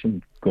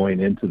situation going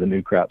into the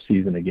new crop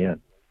season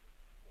again.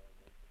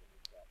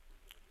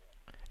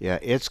 Yeah,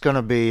 it's going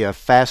to be a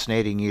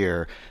fascinating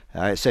year.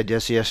 I said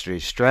just yesterday,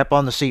 strap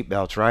on the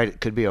seatbelts, right?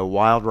 It could be a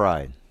wild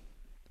ride.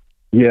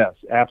 Yes,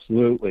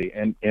 absolutely.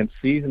 And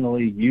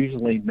seasonally,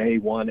 usually May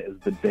 1 is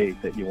the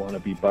date that you want to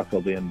be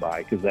buckled in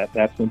by, because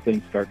that's when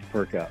things start to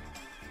perk up.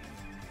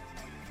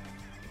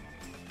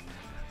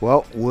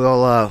 Well,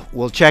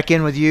 we'll check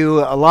in with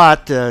you a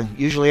lot,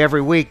 usually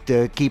every week,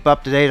 to keep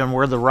up to date on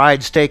where the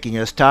ride's taking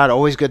us. Todd,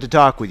 always good to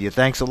talk with you.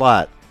 Thanks a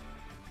lot.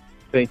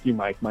 Thank you,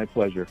 Mike. My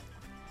pleasure.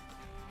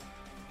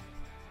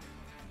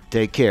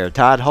 Take care.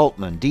 Todd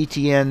Hultman,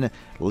 DTN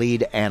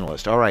lead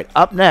analyst. All right,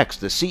 up next,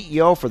 the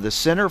CEO for the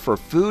Center for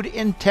Food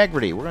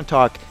Integrity. We're going to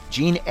talk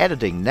gene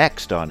editing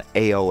next on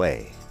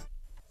AOA.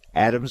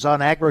 Adams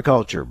on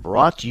Agriculture,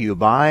 brought to you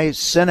by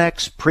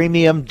Cenex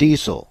Premium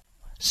Diesel.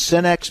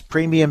 Cenex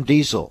Premium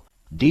Diesel,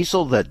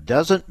 diesel that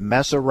doesn't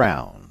mess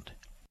around.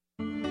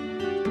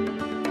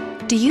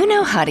 Do you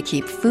know how to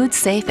keep food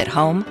safe at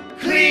home?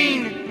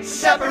 Clean,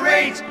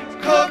 separate,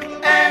 cook,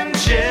 and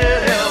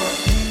chill.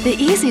 The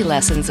easy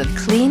lessons of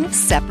clean,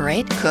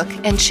 separate, cook,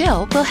 and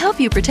chill will help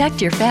you protect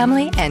your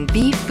family and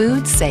be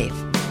food safe.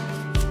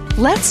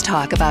 Let's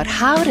talk about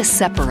how to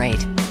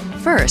separate.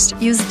 First,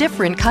 use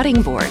different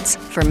cutting boards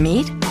for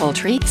meat,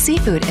 poultry,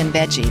 seafood, and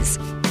veggies.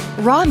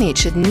 Raw meat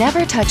should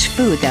never touch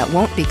food that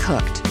won't be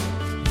cooked.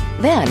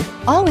 Then,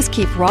 always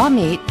keep raw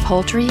meat,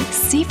 poultry,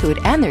 seafood,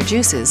 and their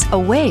juices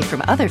away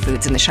from other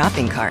foods in the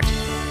shopping cart.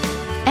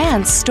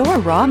 And store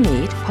raw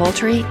meat,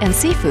 poultry, and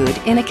seafood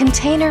in a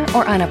container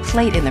or on a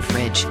plate in the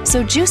fridge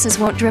so juices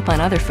won't drip on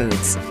other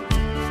foods.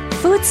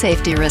 Food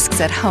safety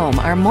risks at home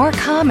are more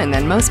common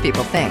than most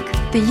people think.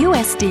 The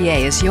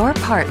USDA is your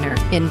partner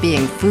in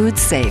being food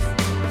safe.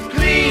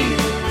 Clean,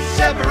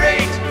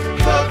 separate,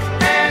 cook,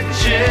 and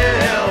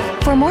chill.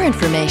 For more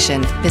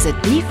information, visit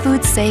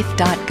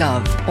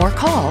befoodsafe.gov or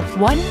call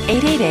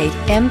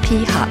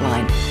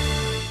 1-888-MP-HOTLINE.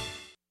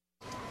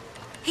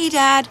 Hey,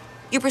 Dad,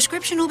 your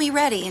prescription will be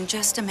ready in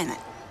just a minute.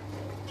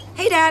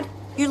 Hey, Dad,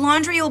 your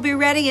laundry will be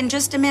ready in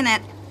just a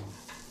minute.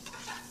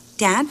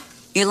 Dad,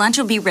 your lunch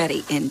will be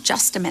ready in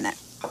just a minute.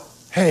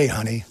 Hey,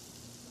 honey,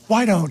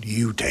 why don't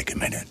you take a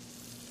minute?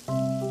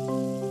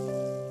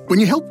 When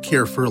you help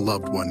care for a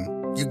loved one,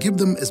 you give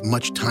them as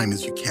much time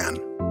as you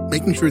can,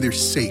 making sure they're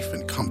safe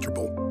and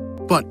comfortable.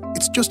 But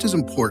it's just as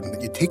important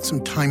that you take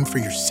some time for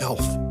yourself.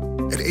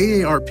 At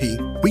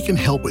AARP, we can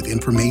help with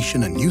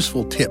information and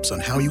useful tips on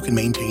how you can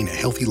maintain a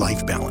healthy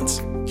life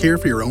balance, care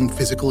for your own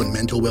physical and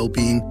mental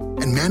well-being,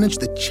 and manage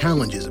the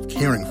challenges of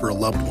caring for a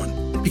loved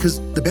one. Because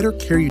the better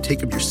care you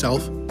take of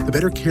yourself, the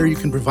better care you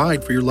can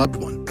provide for your loved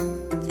one.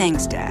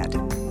 Thanks, Dad.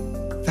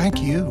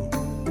 Thank you.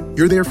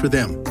 You're there for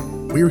them.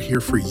 We're here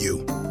for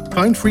you.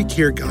 Find free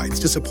care guides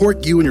to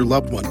support you and your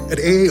loved one at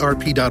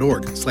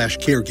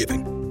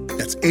aarp.org/caregiving.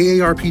 That's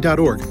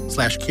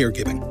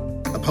aarp.org/caregiving.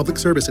 A public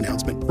service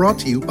announcement brought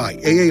to you by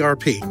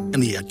AARP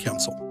and the Ad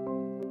Council.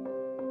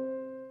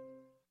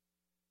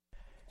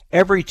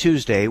 Every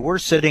Tuesday, we're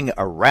sitting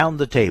around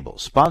the table,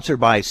 sponsored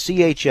by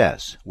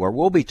CHS, where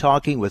we'll be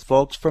talking with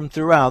folks from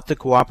throughout the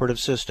cooperative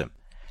system.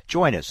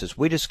 Join us as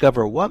we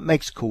discover what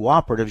makes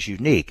cooperatives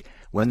unique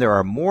when there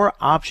are more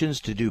options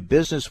to do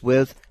business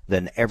with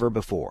than ever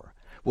before.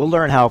 We'll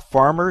learn how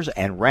farmers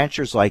and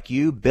ranchers like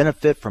you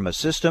benefit from a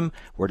system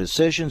where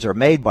decisions are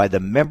made by the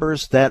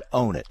members that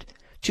own it.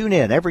 Tune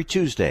in every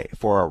Tuesday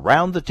for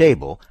Around the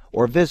Table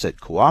or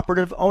visit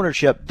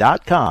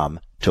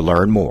cooperativeownership.com to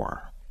learn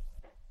more.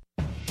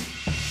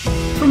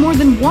 For more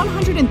than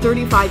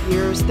 135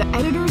 years, the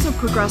editors of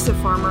Progressive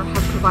Farmer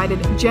have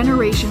provided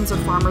generations of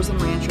farmers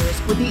and ranchers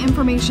with the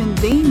information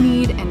they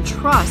need and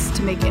trust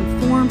to make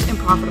informed and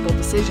profitable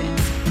decisions.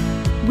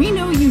 We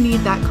know you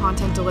need that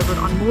content delivered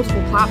on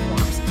multiple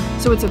platforms,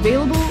 so it's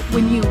available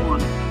when you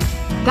want it.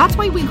 That's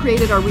why we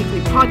created our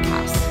weekly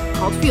podcast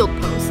called Field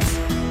Posts.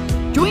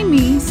 Join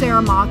me,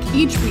 Sarah Mock,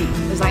 each week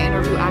as I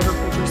interview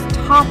agriculture's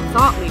top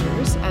thought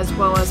leaders, as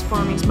well as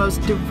farming's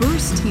most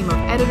diverse team of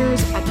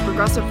editors at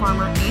Progressive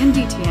Farmer and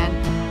DTN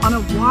on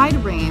a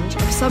wide range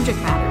of subject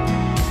matter.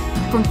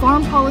 From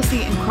farm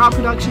policy and crop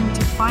production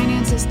to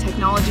finances,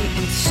 technology,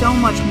 and so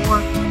much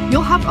more,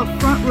 you'll have a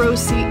front row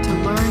seat to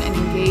learn and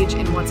engage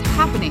in what's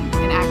happening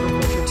in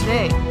agriculture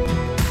today.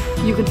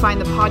 You can find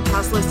the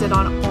podcast listed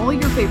on all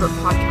your favorite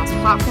podcast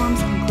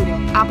platforms,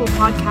 including Apple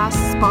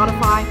Podcasts,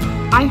 Spotify,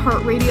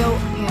 iHeartRadio,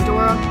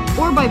 Pandora,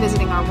 or by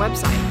visiting our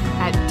website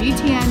at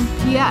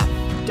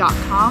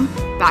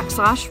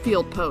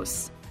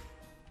dtnpf.com/fieldposts.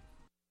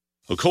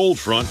 A cold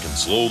front can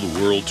slow the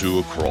world to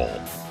a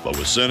crawl, but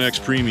with Cenex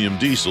Premium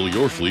Diesel,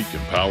 your fleet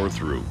can power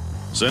through.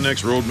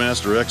 Cenex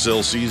Roadmaster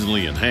XL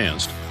Seasonally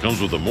Enhanced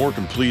comes with a more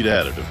complete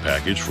additive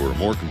package for a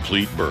more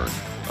complete burn,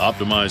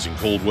 optimizing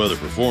cold weather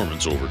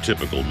performance over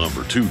typical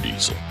number 2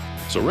 diesel.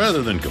 So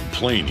rather than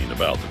complaining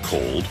about the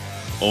cold,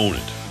 own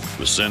it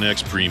with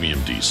Cenex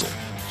Premium Diesel.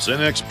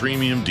 Cenex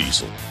Premium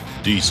Diesel.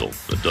 Diesel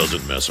that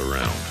doesn't mess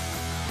around.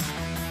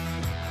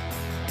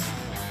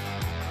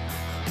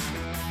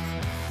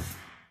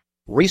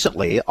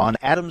 Recently on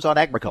Adams on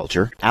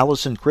Agriculture,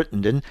 Allison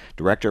Crittenden,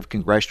 Director of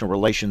Congressional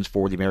Relations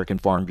for the American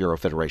Farm Bureau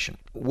Federation.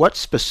 What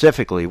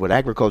specifically would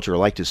agriculture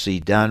like to see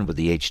done with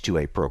the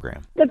H-2A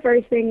program? The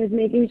first thing is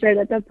making sure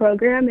that the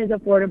program is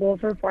affordable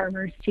for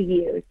farmers to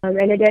use.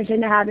 In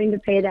addition to having to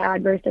pay the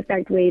adverse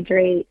effect wage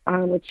rate,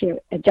 which we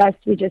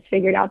just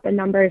figured out the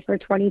numbers for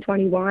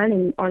 2021,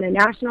 and on a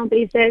national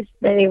basis,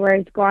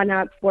 it's gone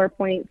up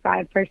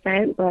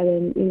 4.5%, but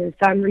in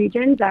some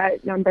regions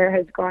that number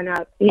has gone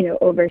up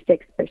over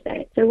 6%.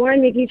 So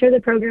one, making sure the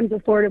program's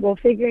affordable,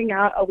 figuring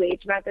out a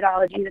wage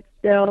methodology that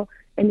still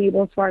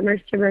enables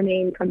farmers to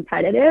remain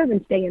competitive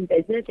and stay in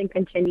business and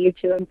continue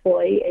to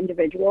employ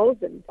individuals,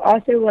 and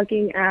also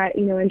looking at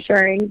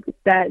ensuring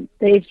that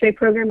the H-2A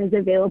program is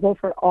available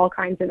for all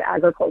kinds of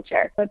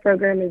agriculture. The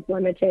program is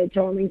limited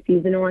to only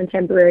seasonal and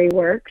temporary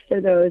work,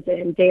 so those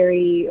in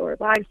dairy or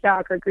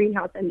livestock or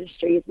greenhouse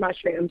industries,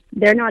 mushrooms,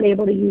 they're not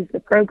able to use the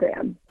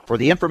program. For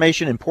the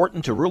information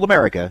important to rural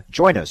America,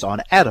 join us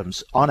on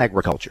Adams on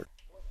Agriculture.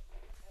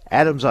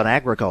 Adams on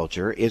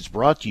Agriculture is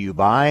brought to you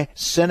by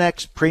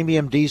Cenex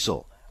Premium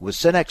Diesel. With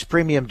Cenex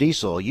Premium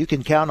Diesel, you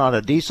can count on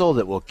a diesel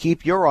that will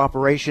keep your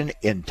operation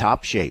in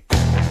top shape.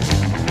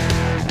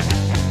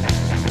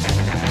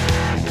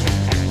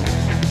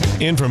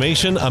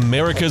 Information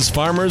America's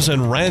farmers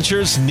and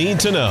ranchers need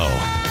to know.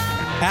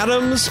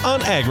 Adams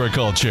on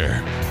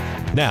Agriculture.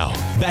 Now,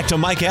 back to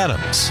Mike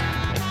Adams.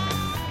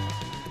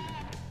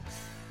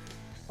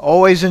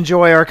 Always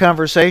enjoy our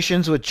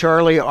conversations with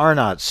Charlie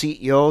Arnot,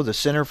 CEO of the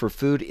Center for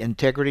Food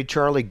Integrity.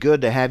 Charlie,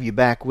 good to have you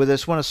back with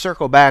us. I want to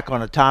circle back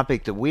on a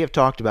topic that we have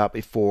talked about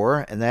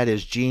before, and that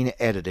is gene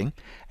editing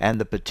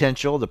and the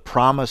potential, the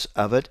promise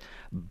of it,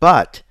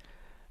 but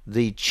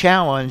the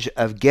challenge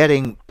of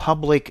getting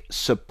public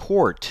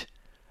support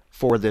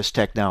for this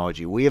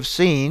technology. We have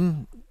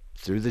seen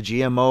through the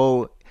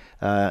GMO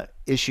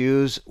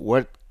issues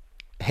what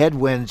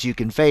headwinds you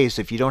can face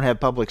if you don't have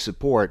public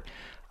support.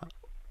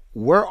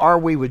 Where are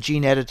we with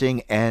gene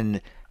editing and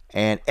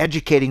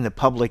educating the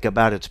public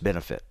about its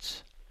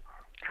benefits?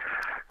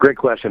 Great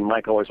question,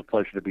 Mike. Always a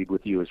pleasure to be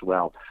with you as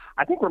well.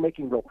 I think we're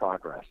making real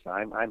progress.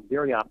 I'm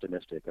very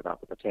optimistic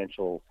about the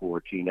potential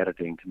for gene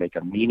editing to make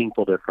a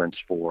meaningful difference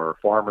for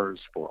farmers,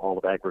 for all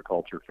of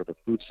agriculture, for the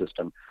food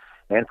system,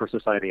 and for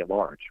society at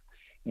large.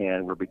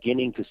 And we're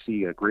beginning to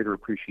see a greater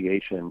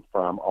appreciation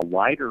from a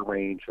wider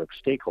range of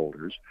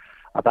stakeholders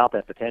about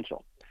that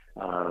potential.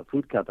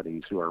 Food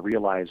companies who are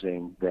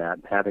realizing that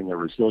having a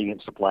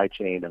resilient supply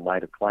chain in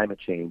light of climate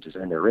change is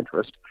in their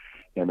interest,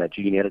 and that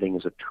gene editing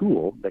is a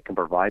tool that can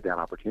provide that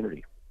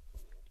opportunity.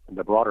 And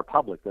the broader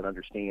public that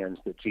understands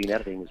that gene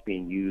editing is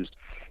being used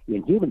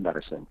in human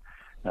medicine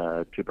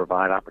to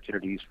provide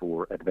opportunities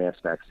for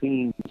advanced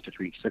vaccines, to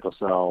treat sickle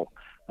cell,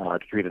 to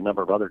treat a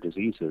number of other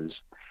diseases,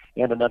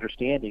 and an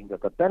understanding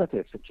that the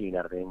benefits of gene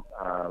editing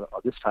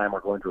this time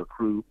are going to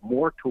accrue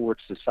more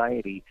towards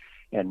society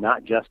and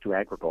not just to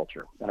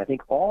agriculture. And I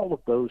think all of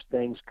those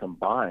things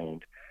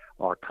combined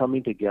are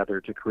coming together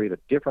to create a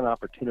different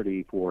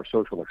opportunity for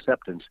social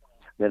acceptance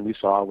than we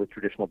saw with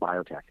traditional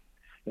biotech.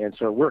 And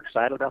so we're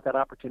excited about that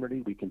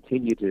opportunity. We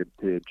continue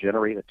to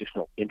generate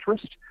additional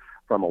interest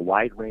from a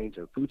wide range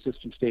of food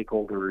system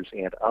stakeholders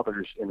and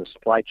others in the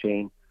supply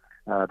chain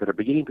that are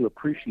beginning to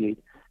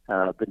appreciate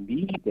the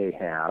need they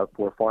have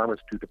for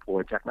farmers to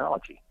deploy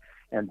technology.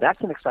 And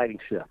that's an exciting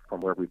shift from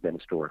where we've been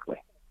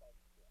historically.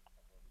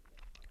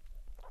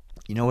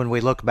 You know, when we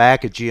look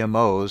back at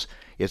GMOs,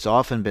 it's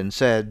often been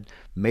said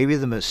maybe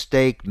the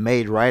mistake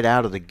made right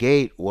out of the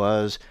gate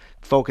was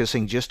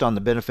focusing just on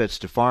the benefits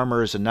to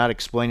farmers and not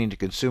explaining to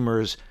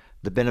consumers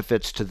the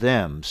benefits to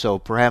them. So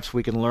perhaps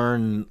we can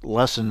learn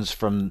lessons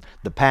from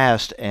the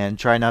past and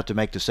try not to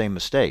make the same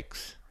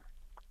mistakes.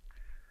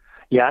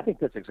 Yeah, I think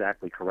that's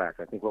exactly correct.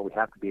 I think what we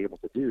have to be able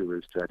to do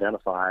is to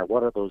identify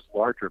what are those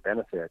larger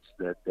benefits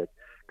that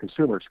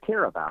consumers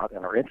care about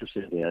and are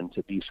interested in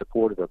to be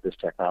supportive of this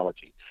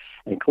technology.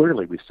 And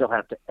clearly, we still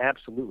have to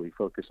absolutely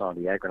focus on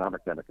the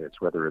agronomic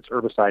benefits, whether it's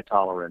herbicide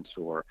tolerance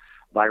or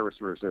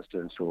virus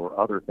resistance or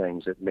other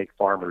things that make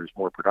farmers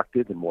more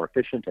productive and more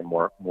efficient and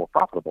more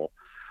profitable.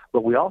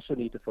 But we also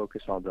need to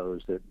focus on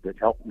those that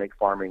help make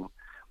farming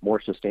more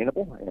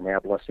sustainable and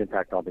have less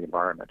impact on the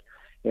environment.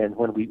 And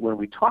when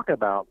we talk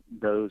about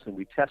those and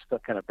we test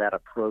that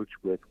approach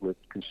with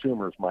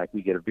consumers, Mike,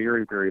 we get a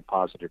very, very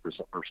positive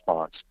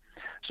response.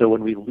 So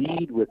when we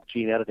lead with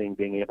gene editing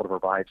being able to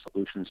provide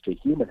solutions to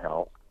human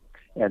health,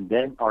 and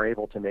then are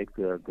able to make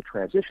the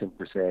transition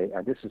to say,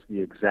 and this is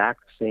the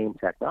exact same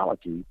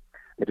technology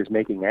that is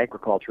making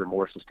agriculture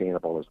more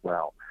sustainable as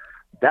well.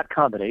 That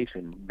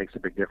combination makes a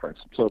big difference.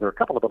 So there are a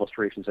couple of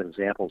illustrations and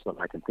examples that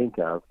I can think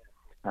of,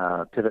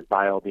 Pivot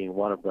Bio being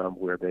one of them,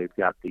 where they've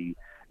got the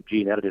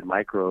gene-edited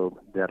microbe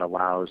that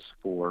allows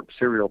for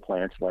cereal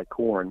plants like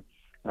corn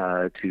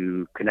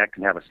to connect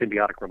and have a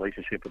symbiotic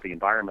relationship with the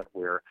environment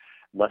where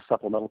less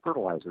supplemental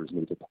fertilizer is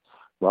needed.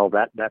 Well,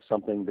 that's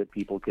something that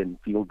people can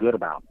feel good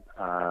about.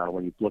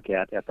 When you look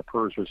at the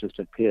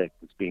PRRS-resistant pig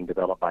that's being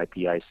developed by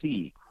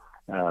PIC,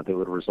 that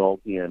would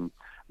result in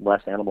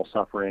less animal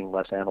suffering,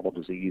 less animal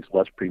disease,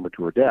 less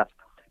premature death,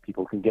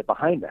 people can get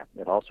behind that.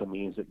 It also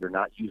means that you're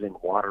not using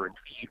water and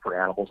feed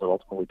for animals that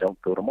ultimately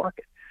don't go to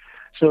market.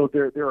 So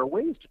there are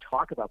ways to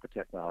talk about the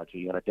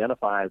technology and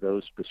identify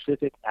those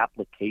specific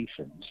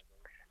applications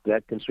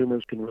that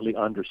consumers can really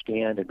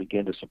understand and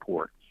begin to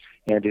support.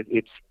 And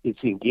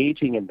it's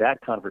engaging in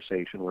that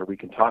conversation where we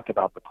can talk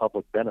about the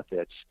public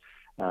benefits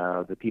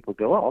that people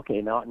go, oh,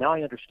 okay, now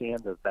I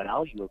understand the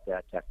value of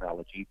that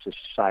technology to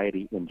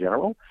society in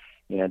general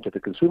and to the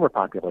consumer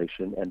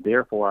population, and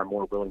therefore I'm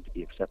more willing to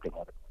be accepting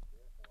of it.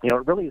 You know,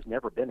 it really has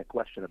never been a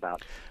question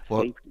about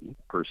safety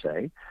per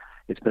se.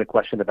 It's been a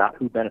question about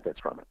who benefits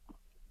from it.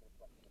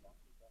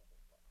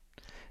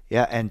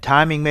 Yeah, and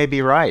timing may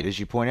be right, as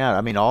you point out.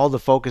 I mean, all the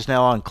focus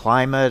now on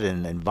climate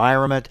and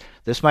environment,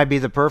 this might be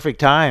the perfect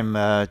time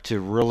to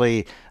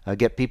really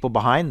get people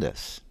behind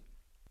this.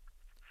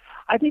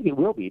 I think it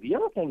will be. The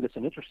other thing that's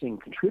an interesting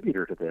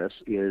contributor to this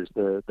is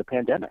the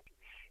pandemic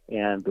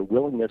and the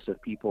willingness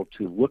of people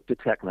to look to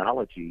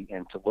technology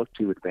and to look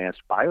to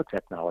advanced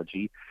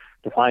biotechnology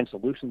to find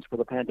solutions for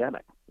the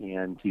pandemic,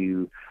 and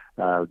to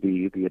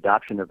the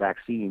adoption of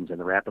vaccines and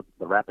the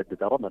rapid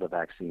development of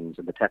vaccines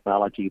and the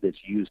technology that's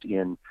used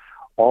in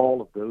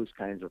all of those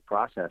kinds of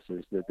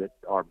processes that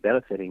are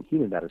benefiting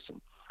human medicine.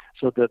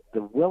 So the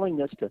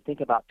willingness to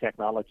think about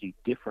technology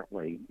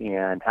differently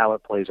and how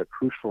it plays a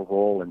crucial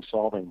role in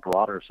solving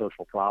broader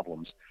social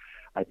problems,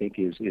 I think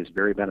is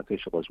very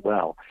beneficial as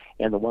well.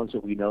 And the ones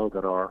that we know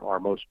that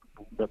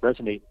that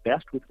resonate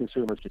best with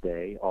consumers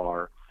today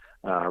are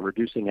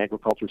reducing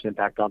agriculture's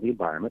impact on the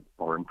environment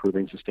or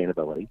improving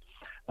sustainability,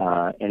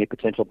 any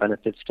potential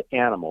benefits to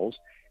animals,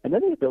 and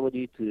then the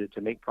ability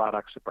to make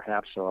products that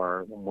perhaps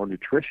are more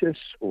nutritious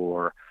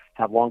or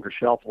have longer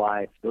shelf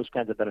life. Those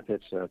kinds of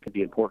benefits can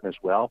be important as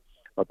well.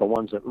 But the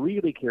ones that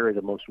really carry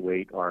the most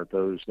weight are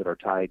those that are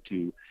tied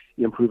to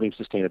improving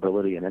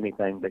sustainability and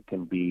anything that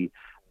can be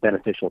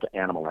beneficial to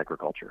animal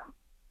agriculture.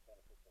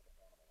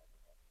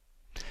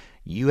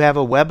 You have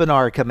a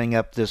webinar coming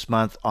up this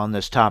month on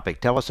this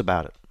topic. Tell us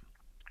about it.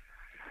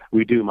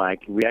 We do,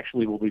 Mike. We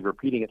actually will be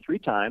repeating it 3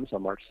 times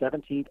on March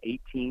 17th,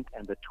 18th,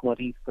 and the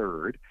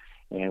 23rd.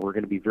 And we're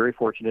going to be very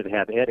fortunate to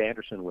have Ed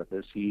Anderson with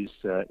us. He's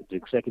the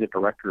Executive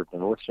Director of the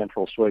North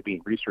Central Soybean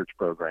Research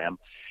Program.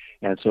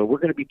 And so we're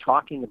going to be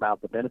talking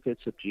about the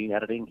benefits of gene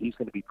editing. He's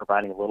going to be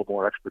providing a little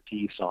more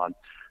expertise on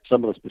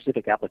some of the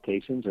specific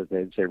applications as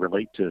they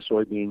relate to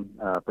soybean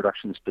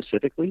production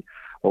specifically,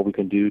 what we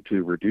can do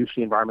to reduce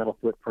the environmental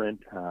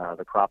footprint,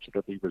 the crops that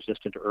will be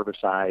resistant to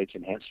herbicides,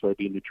 enhance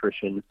soybean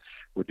nutrition,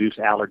 reduce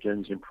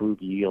allergens,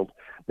 improve yield.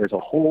 There's a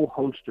whole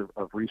host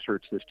of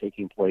research that's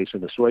taking place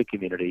in the soy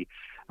community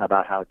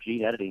about how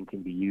gene editing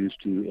can be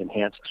used to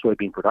enhance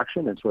soybean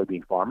production and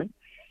soybean farming.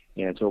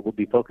 And so we'll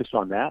be focused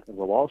on that, and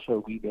we'll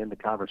also weave in the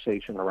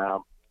conversation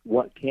around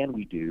what can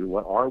we do,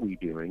 what are we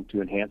doing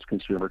to enhance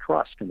consumer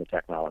trust in the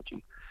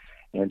technology.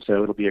 And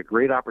so it'll be a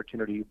great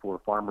opportunity for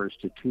farmers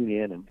to tune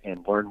in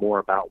and learn more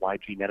about why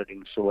gene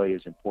editing soy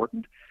is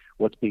important,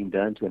 what's being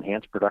done to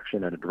enhance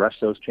production and address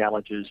those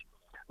challenges,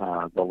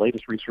 the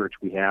latest research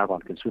we have on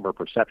consumer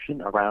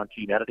perception around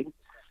gene editing.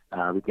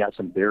 We've got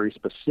some very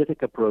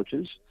specific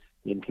approaches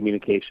in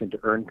communication to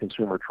earn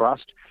consumer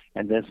trust,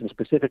 and then some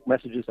specific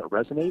messages that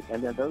resonate,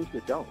 and then those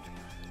that don't.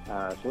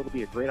 So it'll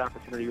be a great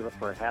opportunity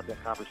for to have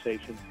that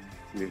conversation.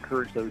 We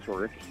encourage those who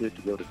are interested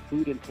to go to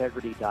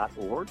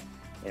foodintegrity.org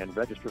and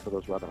register for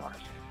those webinars.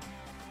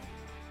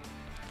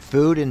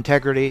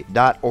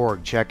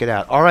 Foodintegrity.org. Check it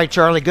out. All right,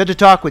 Charlie, good to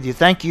talk with you.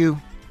 Thank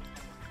you.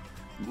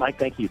 Mike,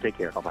 thank you. Take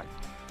care. Bye-bye.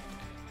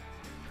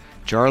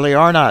 Charlie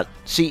Arnot,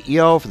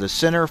 CEO for the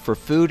Center for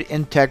Food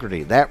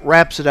Integrity. That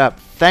wraps it up.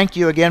 Thank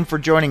you again for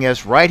joining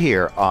us right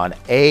here on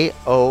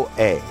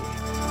AOA.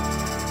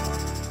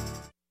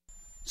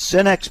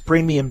 Cenex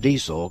Premium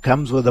Diesel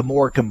comes with a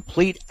more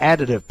complete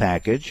additive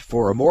package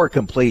for a more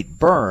complete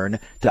burn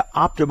to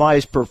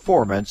optimize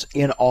performance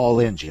in all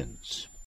engines.